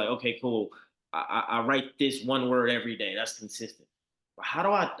foreseeable. Like, okay, cool. I write this one word every day. That's consistent. But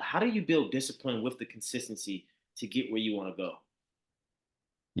how do you build discipline with the consistency to get where you want to go?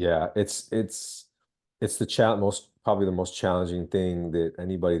 Yeah, it's the most probably the most challenging thing that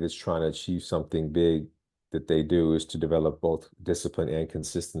anybody that's trying to achieve something big that they do is to develop both discipline and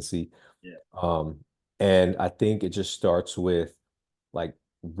consistency. Yeah. Um, and I think it just starts with like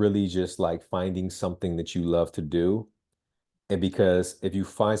really just like finding something that you love to do. And because if you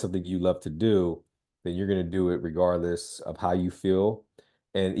find something you love to do, then you're going to do it regardless of how you feel.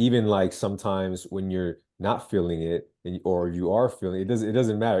 And even like sometimes when you're not feeling it or you are feeling it, it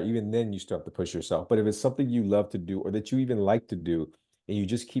doesn't matter. Even then you still have to push yourself. But if it's something you love to do or that you even like to do and you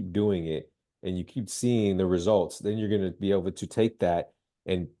just keep doing it and you keep seeing the results, then you're going to be able to take that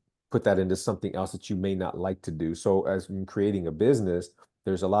and put that into something else that you may not like to do. So as in creating a business,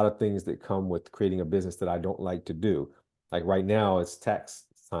 there's a lot of things that come with creating a business that I don't like to do. Like right now, it's tax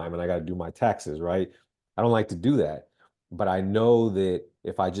time and I got to do my taxes, right? I don't like to do that. But I know that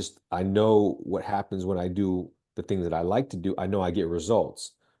if I know what happens when I do the things that I like to do, I know I get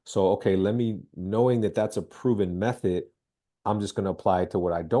results. So, okay, knowing that that's a proven method, I'm just going to apply it to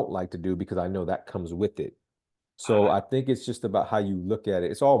what I don't like to do because I know that comes with it. So Ah, I think it's just about how you look at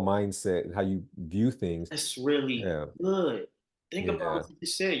it. It's all mindset and how you view things. that's really Yeah. good. Think about Yeah. what you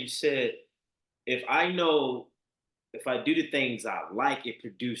just said. You said if I know if I do the things I like, it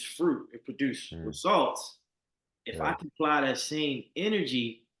produce fruit, it produce Mm, results. If I yeah. can apply that same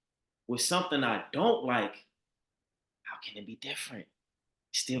energy with something I don't like, how can it be different?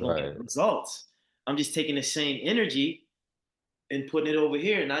 Still gonna get Right. results. I'm just taking the same energy and putting it over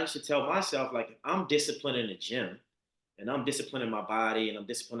here. And I used to tell myself, like, if I'm disciplined in the gym and I'm disciplined in my body and I'm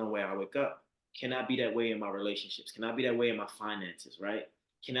disciplined on where I wake up, can I be that way in my relationships? Can I be that way in my finances, right?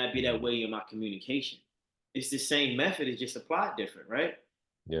 Can I be that Mhm. way in my communication? It's the same method, it's just applied different, right?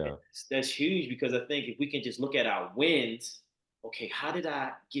 Yeah. That's huge because I think if we can just look at our wins, okay, how did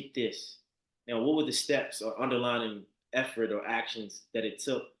I get this? Now, what were the steps or underlying effort or actions that it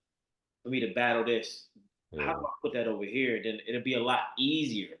took for me to battle this? How do Yeah. I put that over here? Then it'll be a lot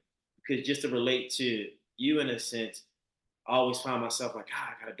easier because just to relate to you in a sense, I always find myself like,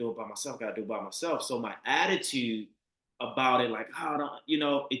 I gotta do it by myself, gotta do it by myself. So my attitude about it, like,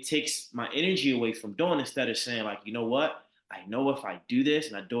 it takes my energy away from doing instead of saying, like, you know what? I know if I do this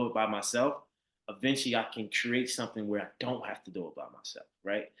and I do it by myself, eventually I can create something where I don't have to do it by myself,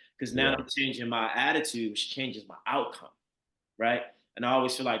 right? Because now Yeah. I'm changing my attitude, which changes my outcome, right? And I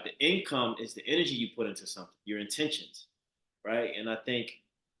always feel like the income is the energy you put into something, your intentions, right? And I think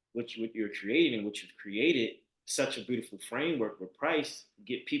what you're creating and what you've created such a beautiful framework with price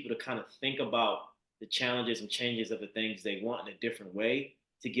get people to kind of think about the challenges and changes of the things they want in a different way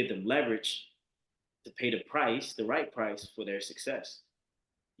to give them leverage to pay the price, the right price for their success.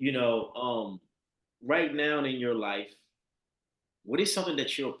 You know, right now in your life, what is something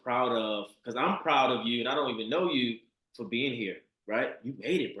that you're proud of? Because I'm proud of you, and I don't even know you for being here. Right? You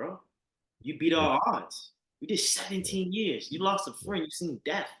made it, bro. You beat Thank all odds. You did you. 17 years. You lost a Yeah. friend. You seen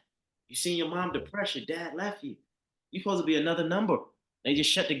death. You seen your mom Yeah. depressed. Your dad left you. You supposed to be another number. They just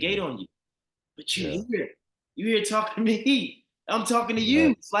shut the gate Mhm. on you. But you Yeah. here. You here talking to me. I'm talking to you.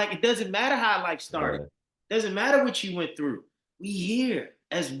 Exactly. It's like it doesn't matter how life started. Right. Doesn't matter what you went through. We here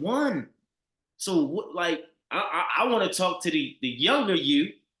as one. So what? Like I want to talk to the younger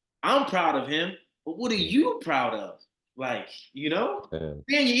you. I'm proud of him. But what are Mhm. you proud of? Like Man.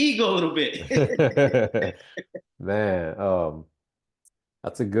 fan your ego a little bit. Man,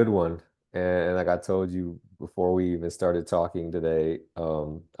 that's a good one. And like I told you before we even started talking today,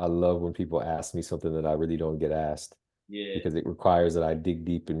 I love when people ask me something that I really don't get asked Yeah, because it requires that I dig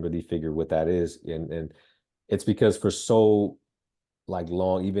deep and really figure what that is. And it's because for so like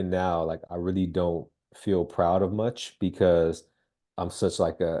long, even now, like I really don't feel proud of much because I'm such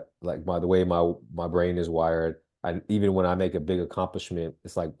like a like my the way my brain is wired. And even when I make a big accomplishment,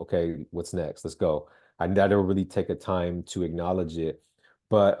 it's like, okay, what's next? Let's go. I don't really take a time to acknowledge it.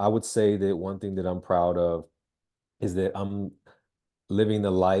 But I would say that one thing that I'm proud of is that I'm living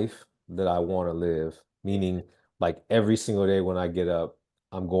the life that I want to live, yeah, meaning like every single day when I get up,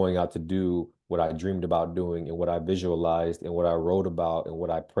 I'm going out to do what I dreamed about doing and what I visualized and what I wrote about and what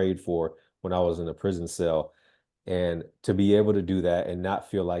I prayed for when I was in a prison cell. And to be able to do that and not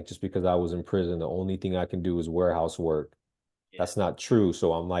feel like just because I was in prison, the only thing I can do is warehouse work. yeah, That's not true.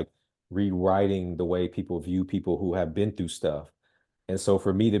 So I'm like rewriting the way people view people who have been through stuff. And so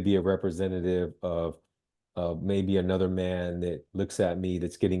for me to be a representative of maybe another man that looks at me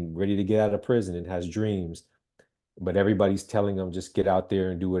that's getting ready to get out of prison and has dreams, but everybody's telling them just get out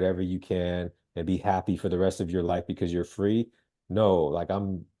there and do whatever you can and be happy for the rest of your life because you're free. No, like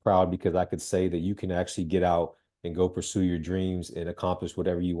I'm proud because I could say that you can actually get out and go pursue your dreams and accomplish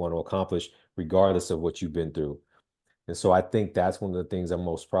whatever you want to accomplish, regardless of what you've been through. And so I think that's one of the things I'm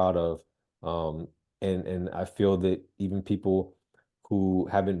most proud of. Um, and I feel that even people who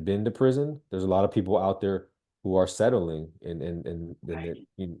haven't been to prison, there's a lot of people out there who are settling and that right.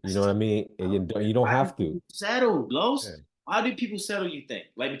 you know what I mean? And you don't Why do have to. people settle, Yeah. Los? Why do people settle, you think?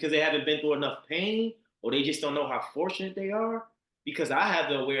 Like because they haven't been through enough pain or they just don't know how fortunate they are? Because I have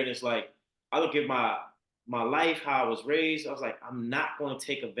the awareness, like I look at my life, how I was raised, I was like, I'm not gonna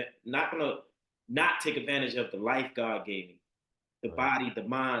take not gonna not take advantage of the life God gave me. The Right. body, the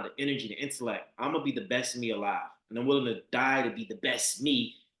mind, the energy, the intellect. I'm gonna be the best me alive. And I'm willing to die to be the best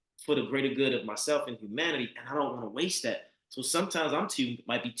me for the greater good of myself and humanity. And I don't want to waste that. So sometimes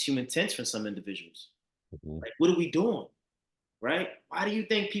might be too intense for some individuals. Mhm. Like, what are we doing? Right? Why do you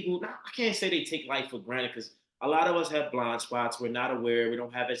think people, I can't say they take life for granted because a lot of us have blind spots. We're not aware. We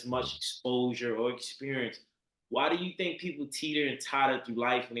don't have as much exposure or experience. Why do you think people teeter and totter through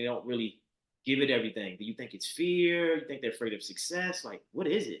life and they don't really give it everything? Do you think it's fear? You think they're afraid of success? Like, what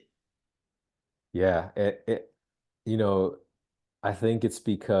is it? Yeah. You know, I think it's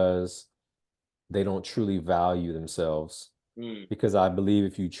because they don't truly value themselves. Mm, Because I believe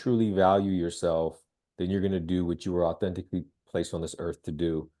if you truly value yourself, then you're going to do what you were authentically placed on this earth to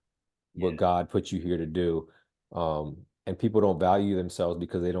do, yeah, what God put you here to do. And people don't value themselves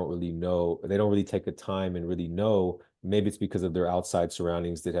because they don't really know, they don't really take the time and really know. Maybe it's because of their outside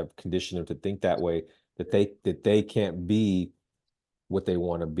surroundings that have conditioned them to think that way, that they can't be what they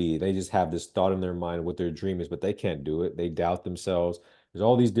want to be. They just have this thought in their mind what their dream is, but they can't do it. They doubt themselves. There's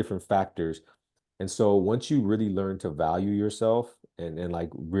all these different factors. And so once you really learn to value yourself and like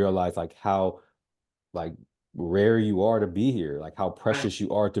realize like how like rare you are to be here, like how right, precious you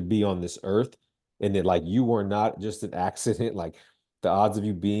are to be on this earth, and that like you are not just an accident, like the odds of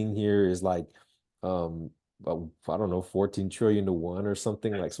you being here is like um I don't know 14 trillion to one or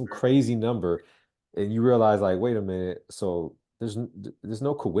something, like some crazy number. And you realize like, wait a minute, so there's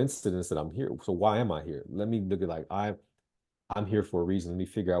no coincidence that I'm here. So why am I here? Let me look at like I'm here for a reason. Let me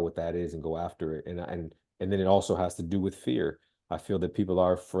figure out what that is and go after it. And then it also has to do with fear. I feel that people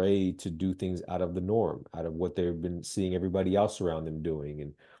are afraid to do things out of the norm, out of what they've been seeing everybody else around them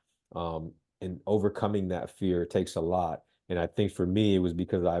doing. And overcoming that fear takes a lot. And I think for me, it was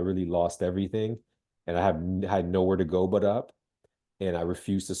because I really lost everything and I had nowhere to go but up. And I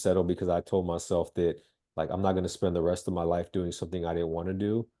refused to settle because I told myself that like I'm not going to spend the rest of my life doing something I didn't want to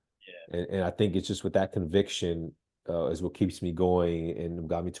do. yeah, And I think it's just with that conviction is what keeps me going and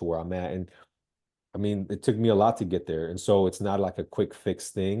got me to where I'm at. And I mean, it took me a lot to get there. And so it's not like a quick fix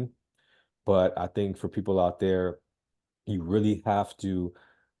thing. But I think for people out there, you really have to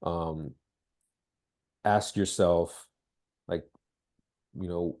um, ask yourself, like,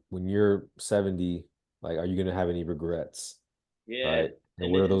 when you're 70, like, are you going to have any regrets? yeah. Right. And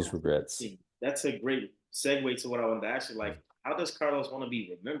And what then are those regrets? that's a great segue to what I wanted to ask you. Like, how does Carlos want to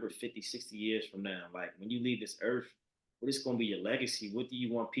be remembered 50, 60 years from now? Like, when you leave this earth, what is going to be your legacy? What do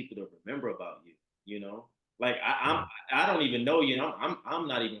you want people to remember about you? You know, like Yeah. I don't even know you. Know, I'm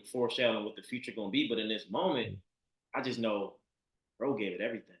not even foreshadowing what the future going to be. But in this moment, I just know bro gave it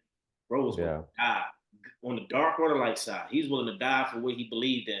everything. Bro was willing Yeah. to die on the dark or the light side. He was willing to die for what he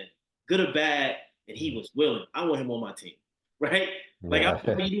believed in, good or bad, and he was willing. I want him on my team, right? Like I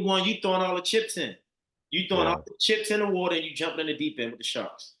Yeah. want you the one you throwing all the chips in. You throwing all Yeah. the chips in the water and you jumping in the deep end with the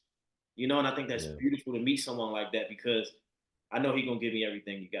sharks. You know, and I think that's Yeah. beautiful to meet someone like that because I know he's gonna give me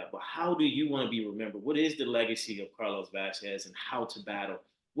everything you got, but how do you want to be remembered? What is the legacy of Carlos Vasquez and how to battle?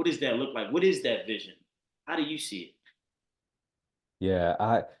 What does that look like? What is that vision? How do you see it?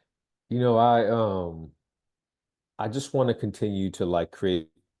 Yeah, you know, I just want to continue to like create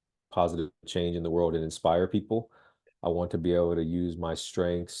positive change in the world and inspire people. I want to be able to use my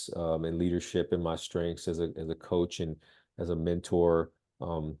strengths and leadership and my strengths as a coach and as a mentor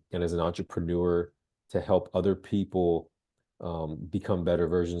and as an entrepreneur to help other people become better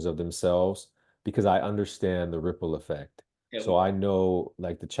versions of themselves because I understand the ripple effect. Yeah, So I know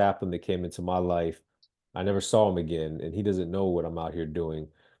like the chaplain that came into my life, I never saw him again, and he doesn't know what I'm out here doing,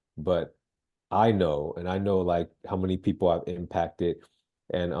 but I know, and I know like how many people I've impacted.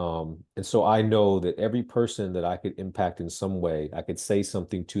 And so I know that every person that I could impact in some way, I could say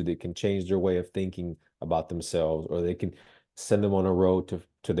something to that can change their way of thinking about themselves, or they can send them on a road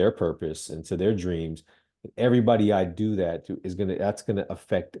to their purpose and to their dreams. Everybody I do that to is that's gonna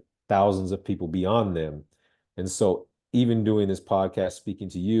affect thousands of people beyond them. And so even doing this podcast, speaking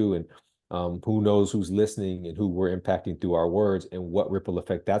to you and who knows who's listening and who we're impacting through our words and what ripple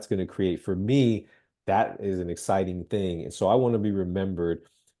effect that's going to create for me. That is an exciting thing. And so I want to be remembered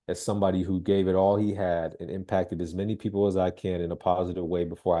as somebody who gave it all he had and impacted as many people as I can in a positive way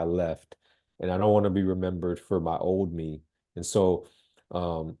before I left. And I don't want to be remembered for my old me. And so,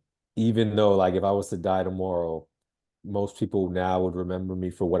 um, even though, like, if I was to die tomorrow, most people now would remember me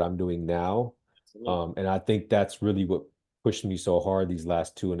for what I'm doing now. absolutely. And I think that's really what pushed me so hard these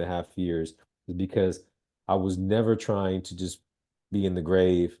last 2.5 years is because I was never trying to just be in the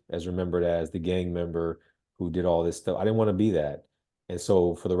grave as remembered as the gang member who did all this stuff. I didn't want to be that. And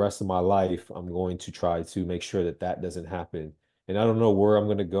so for the rest of my life, I'm going to try to make sure that that doesn't happen. And I don't know where I'm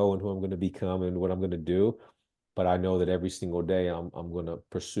going to go and who I'm going to become and what I'm going to do, but I know that every single day I'm going to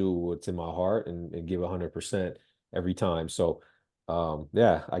pursue what's in my heart and give 100% every time. So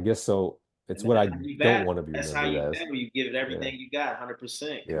yeah, I guess so. It's And what that's I how you don't battle. want to be That's how remembered you as. battle. You give it Yeah, everything you got,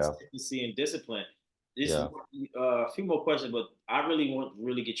 100%. yeah, Consistency and discipline. This is yeah. a few more questions, but I really want to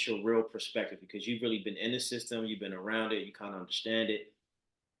really get your real perspective because you've really been in the system, you've been around it, you kind of understand it.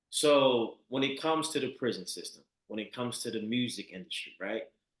 So when it comes to the prison system, when it comes to the music industry, right?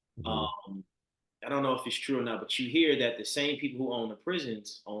 Hmm. Um, I don't know if it's true or not, but you hear that the same people who own the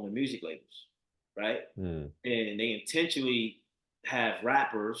prisons own the music labels, right? Mm, And they intentionally have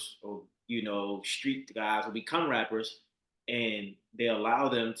rappers or street guys who become rappers, and they allow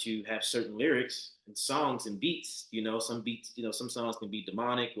them to have certain lyrics and songs and beats. Some beats, some songs can be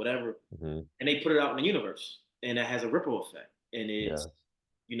demonic, whatever, hmm. and they put it out in the universe, and it has a ripple effect. And Yeah.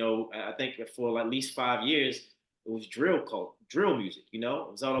 I think for at least 5 years, it was drill music. It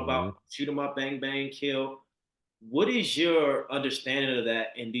was all about Hmm. shoot 'em up, bang bang, kill. What is your understanding of that?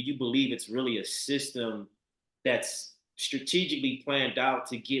 And do you believe it's really a system that's strategically planned out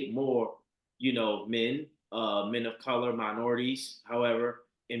to get more, men of color, minorities, however,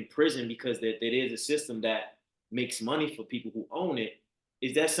 in prison because that is a system that makes money for people who own it?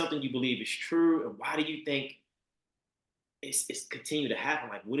 Is that something you believe is true? And why do you think it's continue to happen?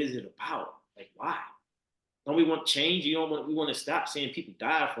 Like, what is it about? Like, why? Don't we want change? We want to stop seeing people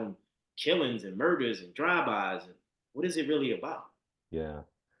die from killings and murders and drive-bys. And what is it really about? Yeah.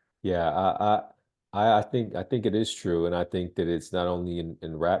 Yeah, I think it is true, and I think that it's not only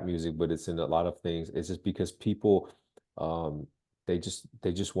in rap music, but it's in a lot of things. It's just because people, um, they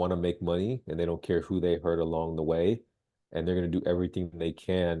just want to make money, and they don't care who they hurt along the way, and they're going to do everything they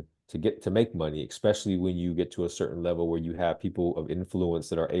can to make money, especially when you get to a certain level where you have people of influence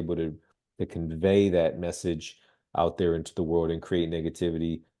that are able to convey that message out there into the world and create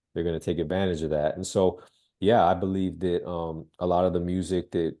negativity. They're going to take advantage of that, and so. Yeah, I believe that a lot of the music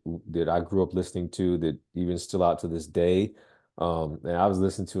that I grew up listening to that even still out to this day. And I was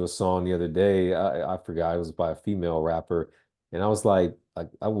listening to a song the other day. I forgot it was by a female rapper, and I was like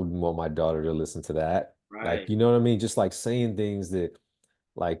I wouldn't want my daughter to listen to that. Like, Right. you know what I mean? Just like saying things that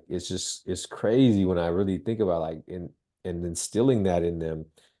like it's crazy when I really think about like and instilling that in them.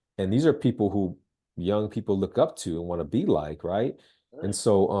 And these are people who young people look up to and want to be like, right? And Right.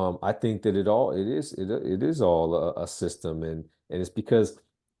 so I think that it is all a system and it's because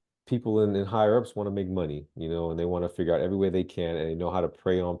people in higher ups want to make money, you know, and they want to figure out every way they can and they know how to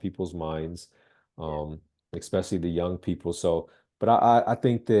prey on people's minds, Yeah. um, especially the young people. So, but I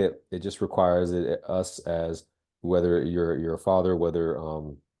think that it just requires us as whether you're a father, whether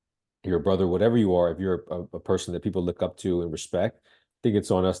your brother, whatever you are, if you're a person that people look up to and respect, I think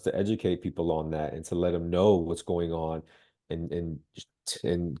it's on us to educate people on that and to let them know what's going on and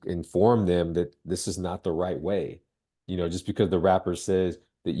inform them that this is not the right way. You know, just because the rapper says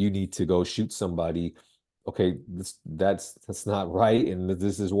that you need to go shoot somebody okay, that's not right, and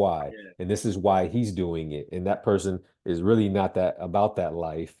this is why, Yeah. and this is why he's doing it, and that person is really not that about that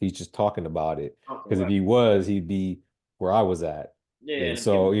life. He's just talking about it. Okay, Because if right. he was, he'd be where I was at. Yeah, And and people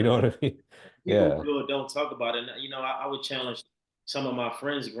so, you know what I mean? people Yeah, do it, don't talk about it. And, I would challenge some of my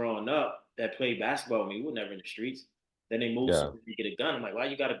friends growing up that played basketball with me. We were never in the streets. Then they moved yeah, somewhere to get a gun. I'm like, why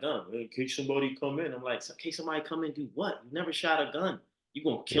you got a gun? "Well, in case somebody come in." I'm like, in case somebody come in, do what? You never shot a gun. You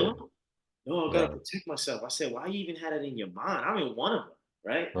gonna kill yeah, him? No, I gotta yeah. protect myself. I said, why you even had it in your mind? I'm in one of them,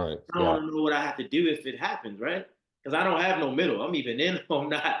 right? Right. I don't Yeah. want to know what I have to do if it happens, right? Because I don't have no middle. I'm even in or I'm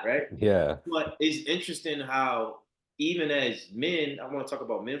not, right? Yeah. But it's interesting how even as men, I want to talk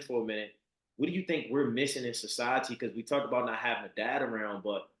about men for a minute. What do you think we're missing in society? Because we talk about not having a dad around,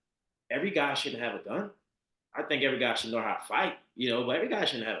 but every guy shouldn't have a gun. I think every guy should know how to fight, but every guy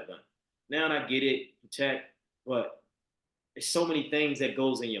shouldn't have a gun. Now and I get it, protect, but there's so many things that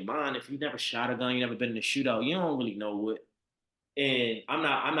goes in your mind. If you've never shot a gun, you never been in a shootout, you don't really know what. And I'm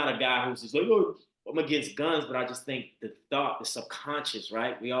not a guy who's just like, oh, I'm against guns, but I just think the thought, the subconscious,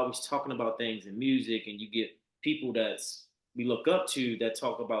 right? We always talking about things in music, and you get people that's we look up to that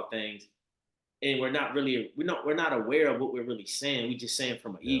talk about things, and we're not aware of what we're really saying. We just saying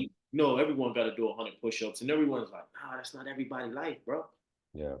from an Yeah. ego. No, everyone got to do 100 push-ups, and everyone's like, nah, that's not everybody life, bro.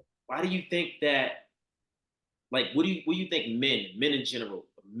 Yeah. Why do you think that? Like, what do you think men in general,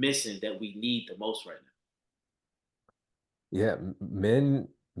 are missing that we need the most right Yeah. Men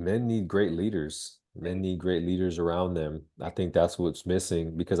need great leaders. now? Men need great leaders around them. I think that's what's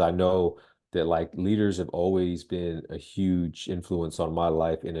missing because I know that like leaders have always been a huge influence on my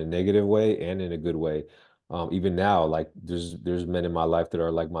life in a negative way and in a good way. Even now, like there's men in my life that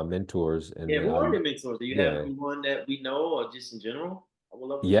are like my mentors, and Yeah, then who I are your mentors? Do you have yeah. anyone that we know, or just in general? I would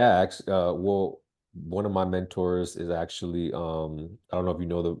love to know. Yeah, well, one of my mentors is actually I don't know if you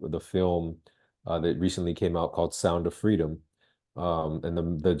know the film that recently came out called Sound of Freedom.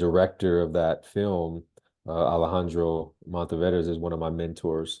 And the director of that film, Alejandro Montevedes, is one of my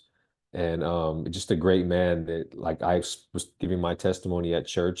mentors. And just a great man that like was giving my testimony at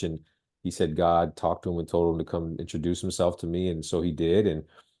church, and he said God talked to him and told him to come introduce himself to me, and so he did, and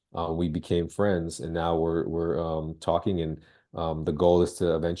we became friends, and now we're talking, and the goal is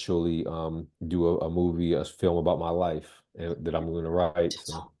to eventually do a movie, a film about my life that I'm going to write. It's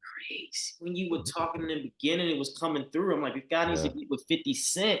So so crazy. When you were talking in the beginning, it was coming through. I'm like, this guy needs to yeah, get with 50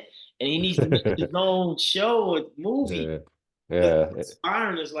 Cent, and he needs to make his own show or movie. yeah, Because yeah, it's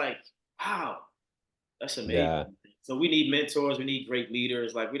inspiring is like, wow, that's amazing. yeah, So we need mentors. We need great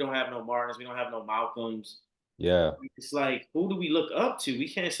leaders. Like, we don't have no Martins. We don't have no Malcolms. yeah, It's like, who do we look up to? We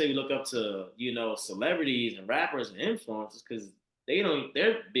can't say we look up to, celebrities and rappers and influencers because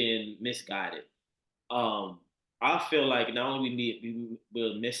they're being misguided. Um, I feel like not only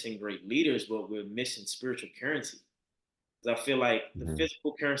we're missing great leaders, but we're missing spiritual currency. 'Cause I feel like the mhm,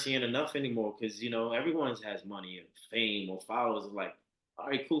 physical currency ain't enough anymore because everyone has money and fame or followers. It's like, all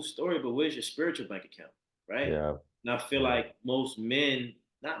right, cool story, but where's your spiritual bank account, right? yeah, And I feel yeah, like most men,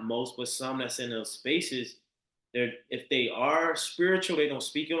 not most, but some that's in those spaces, if they are spiritual, they don't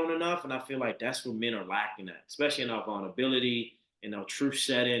speak on enough, and I feel like that's where men are lacking at, especially in our vulnerability, in our truth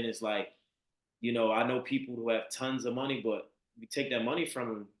setting. It's like, I know people who have tons of money, but you take that money from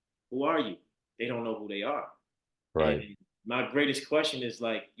them, who are you? They don't know who they are. And right, my greatest question is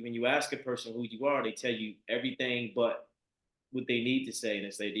like when you ask a person who you are, they tell you everything but what they need to say.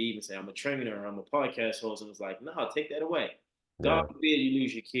 And they even say, I'm a trainer, I'm a podcast host. And it's like, no, take that away. God yeah, forbid you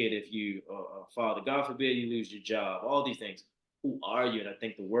lose your kid if you are a father. God forbid you lose your job, all these things. Who are you? And I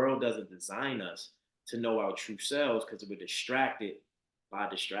think the world doesn't design us to know our true selves because we're distracted by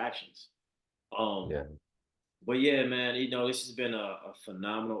distractions. Um, yeah. but yeah, man, this has been a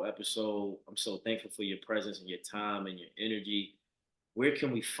phenomenal episode. I'm so thankful for your presence and your time and your energy. Where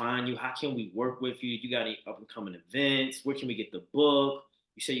can we find you? How can we work with you? You got any up and coming events? Where can we get the book?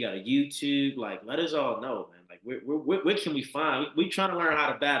 You say you got a YouTube. Like, let us all know, man. Like, where can we find? We trying to learn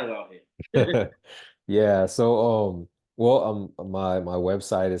how to battle out here. Yeah, so well my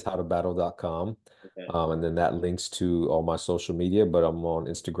website is howtobattle.com. Okay. And then that links to all my social media, but I'm on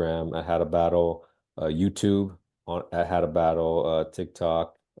Instagram at How to Battle, YouTube on at How to Battle,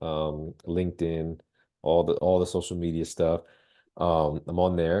 TikTok, LinkedIn, all the social media stuff. I'm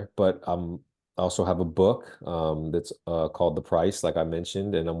on there, but I also have a book that's called The Price, like I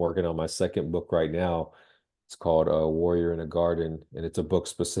mentioned, and I'm working on my second book right now. It's called Warrior in a Garden, and it's a book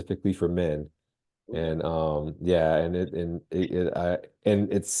specifically for men. Ooh, And yeah, and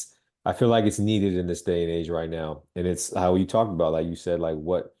it's I feel like it's needed in this day and age right now. And it's how you talked about, like you said, like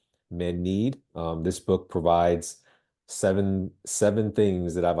what men need. This book provides seven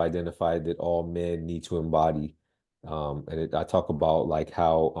things that I've identified that all men need to embody. I talk about like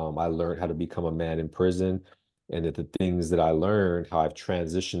how I learned how to become a man in prison, and that the things that I learned, how I've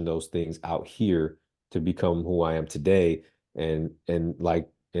transitioned those things out here to become who I am today. And like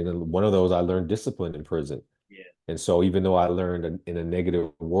in one of those, I learned discipline in prison. Yeah. And so even though I learned in a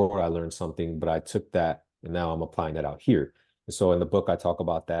negative world, I learned something, but I took that and now I'm applying that out here. And so in the book, I talk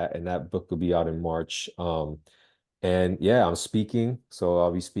about that, and that book will be out in March. And yeah, I'm speaking. So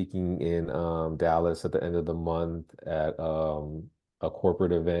I'll be speaking in Dallas at the end of the month at a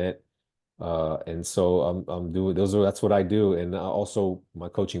corporate event. And so I'm doing that's what I do. And also my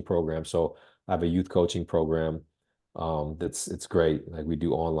coaching program. So I have a youth coaching program. That's it's great. Like we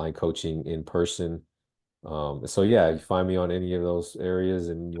do online coaching in person. So yeah, if you find me on any of those areas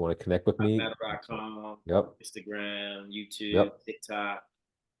and you want to connect with me, Matter.com, yep, Instagram, YouTube, yep, TikTok.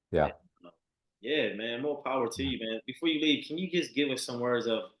 And, yeah. yeah, man, more power to you, man. Before you leave, can you just give us some words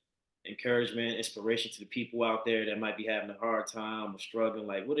of encouragement, inspiration to the people out there that might be having a hard time or struggling?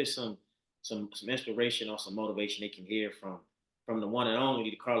 Like, what is some inspiration or some motivation they can hear from the one and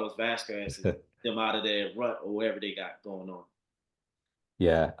only the Carlos Vasquez to them out of their rut or whatever they got going on?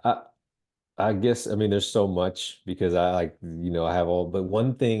 Yeah, I guess I mean there's so much because I like I have all but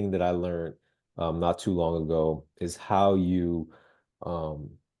one thing that I learned not too long ago is um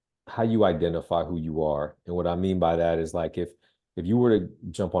how you identify who you are. And what I mean by that is like if you were to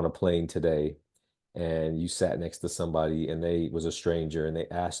jump on a plane today and you sat next to somebody and they was a stranger and they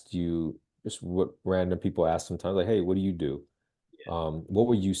asked you just what random people ask sometimes like, hey, what do you do? Yeah, What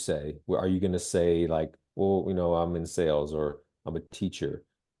would you say? Are you going to say like, well, I'm in sales or I'm a teacher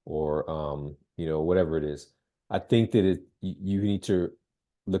or whatever it is. I think that you need to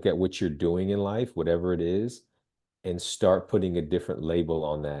look at what you're doing in life, whatever it is, and start putting a different label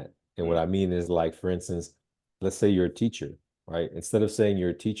on that. And what mm, I mean is like, for instance, let's say you're a teacher, right? Instead of saying you're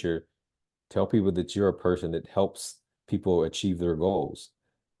a teacher, tell people that you're a person that helps people achieve their goals,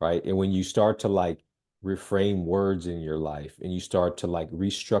 right? And when you start to like reframe words in your life and you start to like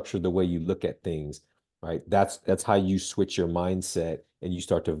restructure the way you look at things, right? That's how you switch your mindset and you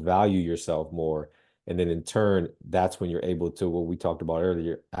start to value yourself more. And then in turn, that's when you're able to, what we talked about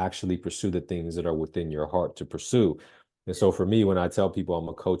earlier, actually pursue the things that are within your heart to pursue. And yeah, so for me, when I tell people I'm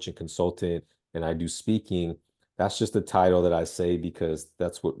a coach and consultant and I do speaking, that's just a title that I say because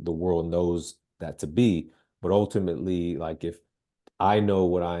that's what the world knows that to be. But ultimately, like if I know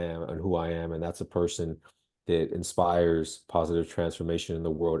what I am and who I am, and that's a person that inspires positive transformation in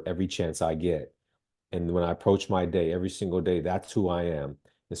the world every chance I get. And when I approach my day, every single day, that's who I am.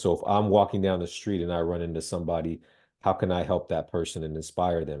 And so if I'm walking down the street and I run into somebody, how can I help that person and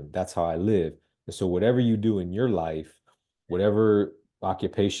inspire them? That's how I live. And so whatever you do in your life, whatever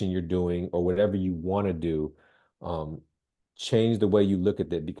occupation you're doing or whatever you want to do, um, change the way you look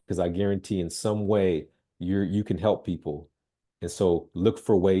at it because I guarantee in some way you can help people. And so look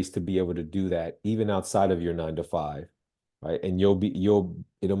for ways to be able to do that even outside of your 9 to 5, right? And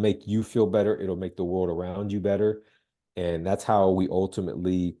it'll make you feel better, it'll make the world around you better, and that's how we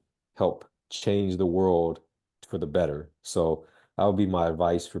ultimately help change the world for the better. So that would be my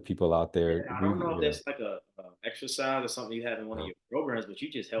advice for people out yeah. there. I don't know if Yeah, that's like a exercise or something you have in one of yeah, your programs, but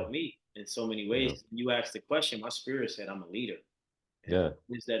you just helped me in so many yeah, ways. You asked the question, my spirit said I'm a leader. And yeah,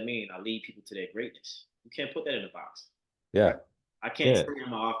 what does that mean? I lead people to their greatness. You can't put that in a box, right? yeah, I can't say yeah,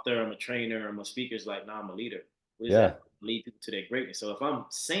 I'm an author, I'm a trainer, I'm a speaker. It's like, no, I'm a leader. What does that yeah, mean? Lead people to their greatness? So if I'm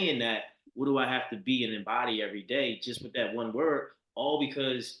saying that, what do I have to be and embody every day just with that one word? All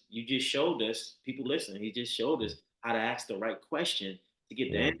because you just showed us, people listening, he just showed us how to ask the right question to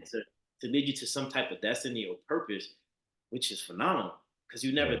get the yeah, answer to lead you to some type of destiny or purpose, which is phenomenal. Because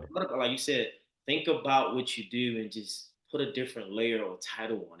you never yeah, thought about, like you said, think about what you do and just put a different layer or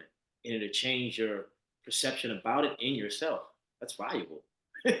title on it, and it'll change your perception about it in yourself. That's valuable.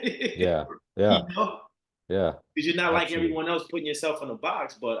 yeah, You yeah, know, yeah, because you're not like absolutely. everyone else putting yourself in a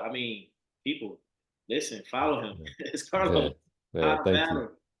box. But I mean, people, listen, follow him. Yeah, It's yeah, Carlos. yeah, High thank you.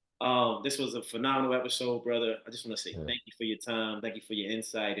 battle. This was a phenomenal episode, brother. I just want to say Yeah, thank you for your time. Thank you for your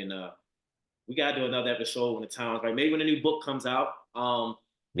insight. And we gotta do another episode when the time's right. Maybe when a new book comes out. And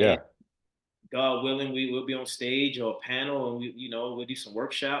yeah, God willing, we will be on stage or a panel, and we'll do some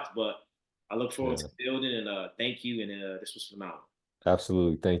workshops. But I look forward to yeah, building. And thank you. And this was phenomenal.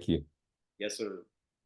 absolutely. Thank you. Yes, sir.